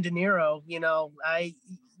Pacino and De Niro.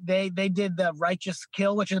 They did the Righteous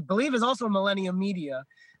Kill, which I believe is also a Millennium Media.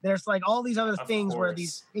 There's like all these other things where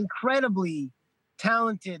these incredibly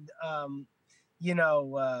talented,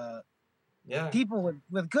 people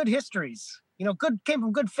with good histories, came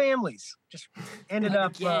from good families, just ended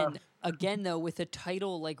up. Again, though, with a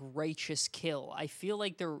title like Righteous Kill, I feel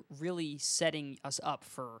like they're really setting us up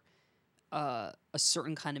for a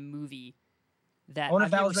certain kind of movie.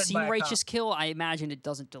 I've never seen Righteous Kill. I imagine it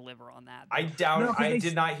doesn't deliver on that. I doubt it. I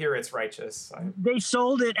did not hear it's righteous. They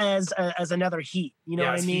sold it as another Heat. You know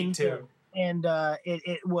what I mean? Heat too. And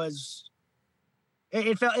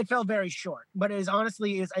it felt very short. But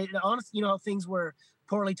honestly, things were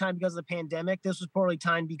poorly timed because of the pandemic. This was poorly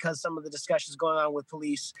timed because some of the discussions going on with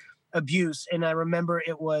police abuse. And I remember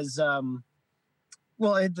it was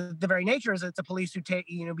Well, the very nature is it's a police who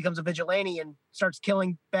becomes a vigilante and starts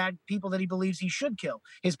killing bad people that he believes he should kill.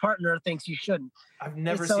 His partner thinks he shouldn't. I've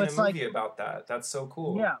never seen a movie about that. That's so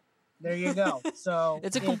cool. Yeah, there you go. So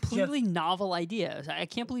it's a completely novel idea. I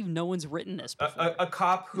can't believe no one's written this before. A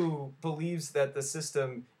cop who believes that the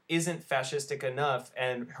system isn't fascistic enough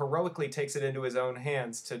and heroically takes it into his own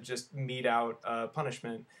hands to just mete out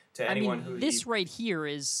punishment to anyone who... This right here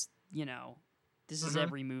is, this is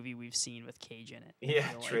every movie we've seen with Cage in it. Yeah,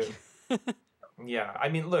 true. Yeah, I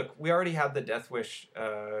mean, look, we already have the Death Wish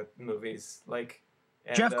movies, like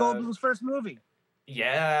Jeff Goldblum's first movie.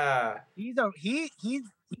 Yeah, he's a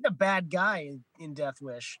bad guy in Death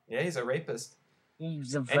Wish. Yeah, he's a rapist. He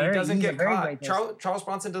doesn't get caught. Charles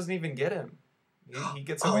Bronson doesn't even get him. He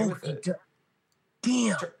gets away with it.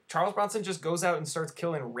 Damn. Charles Bronson just goes out and starts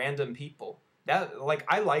killing random people. That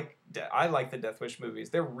I like the Death Wish movies.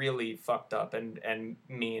 They're really fucked up and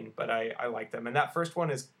mean, but I like them. And that first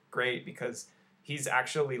one is great because he's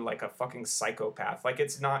actually like a fucking psychopath. Like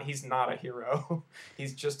he's not a hero.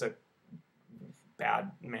 He's just a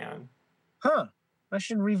bad man. Huh. I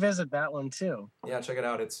should revisit that one too. Yeah, check it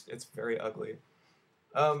out. It's very ugly.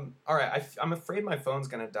 All right, I'm afraid my phone's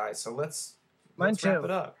gonna die, so let's wrap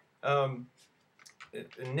it up.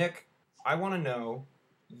 Nick, I want to know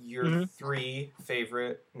your 3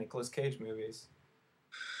 favorite Nicolas Cage movies.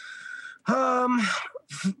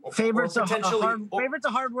 Favorite's a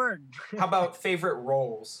hard word. How about favorite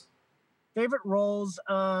roles? Favorite roles.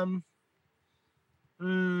 It's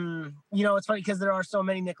funny because there are so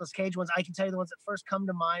many Nicolas Cage ones. I can tell you the ones that first come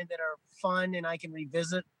to mind that are fun and I can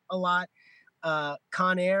revisit a lot.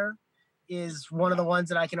 Con Air is one of the ones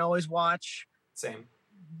that I can always watch. Same.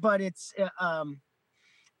 But it's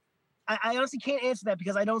I honestly can't answer that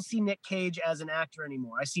because I don't see Nick Cage as an actor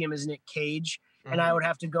anymore. I see him as Nick Cage, and I would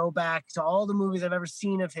have to go back to all the movies I've ever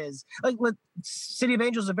seen of his. Like City of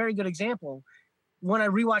Angels is a very good example. When I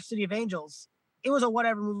rewatched City of Angels, it was a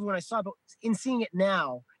whatever movie when I saw it, but in seeing it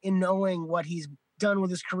now, in knowing what he's done with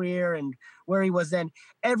his career and where he was then,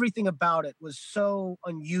 everything about it was so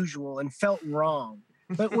unusual and felt wrong,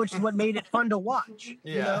 but which is what made it fun to watch.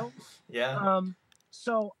 Yeah. You know? Yeah.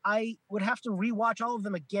 So I would have to rewatch all of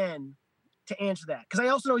them again to answer that. Because I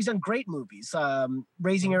also know he's done great movies.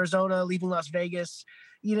 Raising Arizona, Leaving Las Vegas.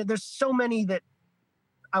 There's so many that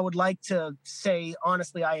I would like to say,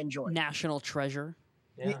 honestly, I enjoy. National Treasure.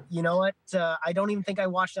 Yeah. You know what? I don't even think I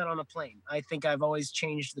watched that on a plane. I think I've always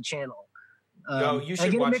changed the channel. You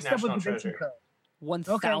should watch National Treasure.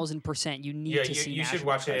 1000%. You need to see. You should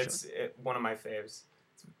watch it. It's one of my faves.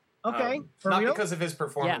 Okay, not real? Because of his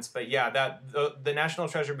performance, but the National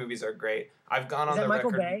Treasure movies are great. I've gone on the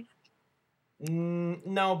Michael record. Bay?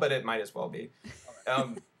 No, but it might as well be.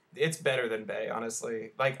 It's better than Bay,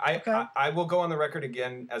 honestly. Like I will go on the record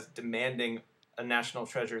again as demanding a National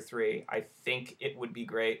Treasure 3. I think it would be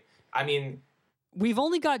great. I mean, we've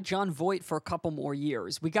only got John Voight for a couple more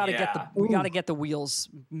years. We got to get the wheels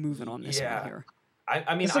moving on this one here.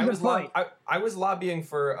 I was lobbying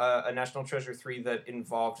for a National Treasure 3 that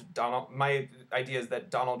involved Donald. My idea is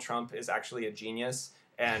that Donald Trump is actually a genius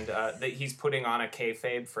and that he's putting on a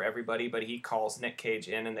kayfabe for everybody, but he calls Nick Cage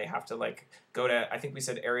in and they have to go to, I think we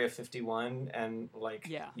said Area 51 and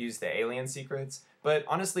use the alien secrets. But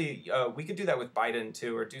honestly, we could do that with Biden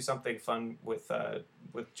too, or do something fun with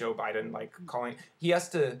Joe Biden, calling.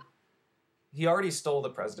 He already stole the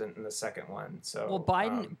president in the second one. So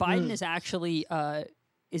Biden is actually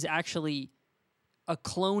a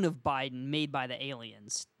clone of Biden made by the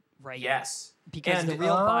aliens, right? Yes, because the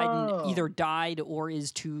real Biden either died or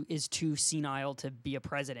is too senile to be a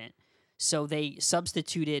president. So they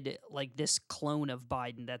substituted this clone of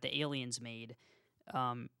Biden that the aliens made,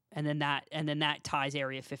 and then that ties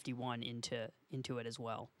Area 51 into it as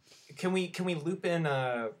well. Can we loop in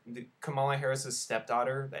Kamala Harris's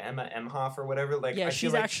stepdaughter, the Emma Emhoff or whatever?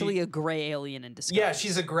 She's actually a gray alien in disguise. Yeah,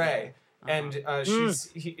 she's a gray, and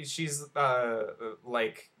she's a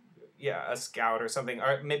scout or something.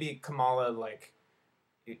 Or maybe Kamala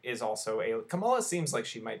is also alien. Kamala seems like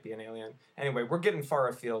she might be an alien. Anyway, we're getting far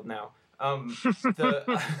afield now. I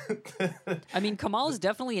mean, Kamala's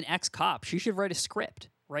definitely an ex-cop. She should write a script,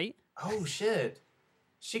 right? Oh shit.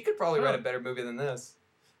 She could probably write a better movie than this.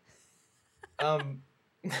 The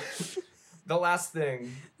last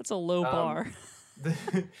thing. That's a low bar.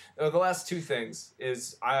 The last 2 things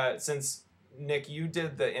is since Nick, you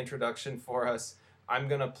did the introduction for us, I'm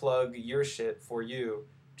gonna plug your shit for you.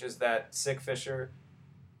 Just that Sick Fisher,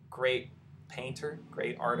 great painter,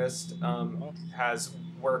 great artist, has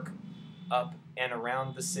work up and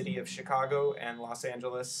around the city of Chicago and Los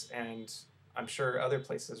Angeles and I'm sure other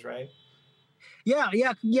places, right? Yeah.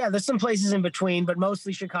 There's some places in between, but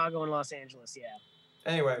mostly Chicago and Los Angeles. Yeah.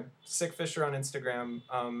 Anyway, Sick Fisher on Instagram.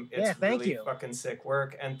 It's really fucking sick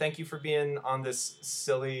work, and thank you for being on this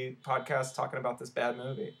silly podcast talking about this bad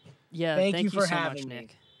movie. Yeah, thank you for so having me,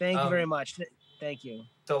 Nick. Thank you very much. Thank you.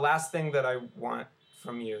 The last thing that I want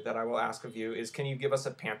from you, that I will ask of you, is can you give us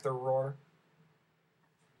a panther roar?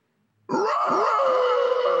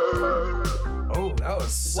 Oh, that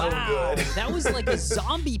was so good. That was like a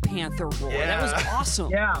zombie panther roar. Yeah. That was awesome.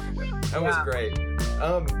 Yeah. That was great.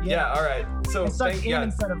 Yeah, all right. So instead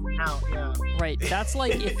of out, yeah. Right. That's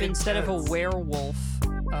like if instead of a werewolf,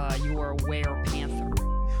 you were a were-panther.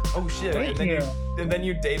 Oh shit. And then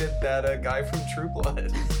you dated that guy from True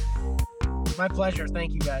Blood. My pleasure.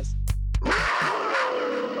 Thank you guys.